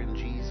prayer in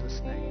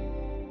Jesus' name.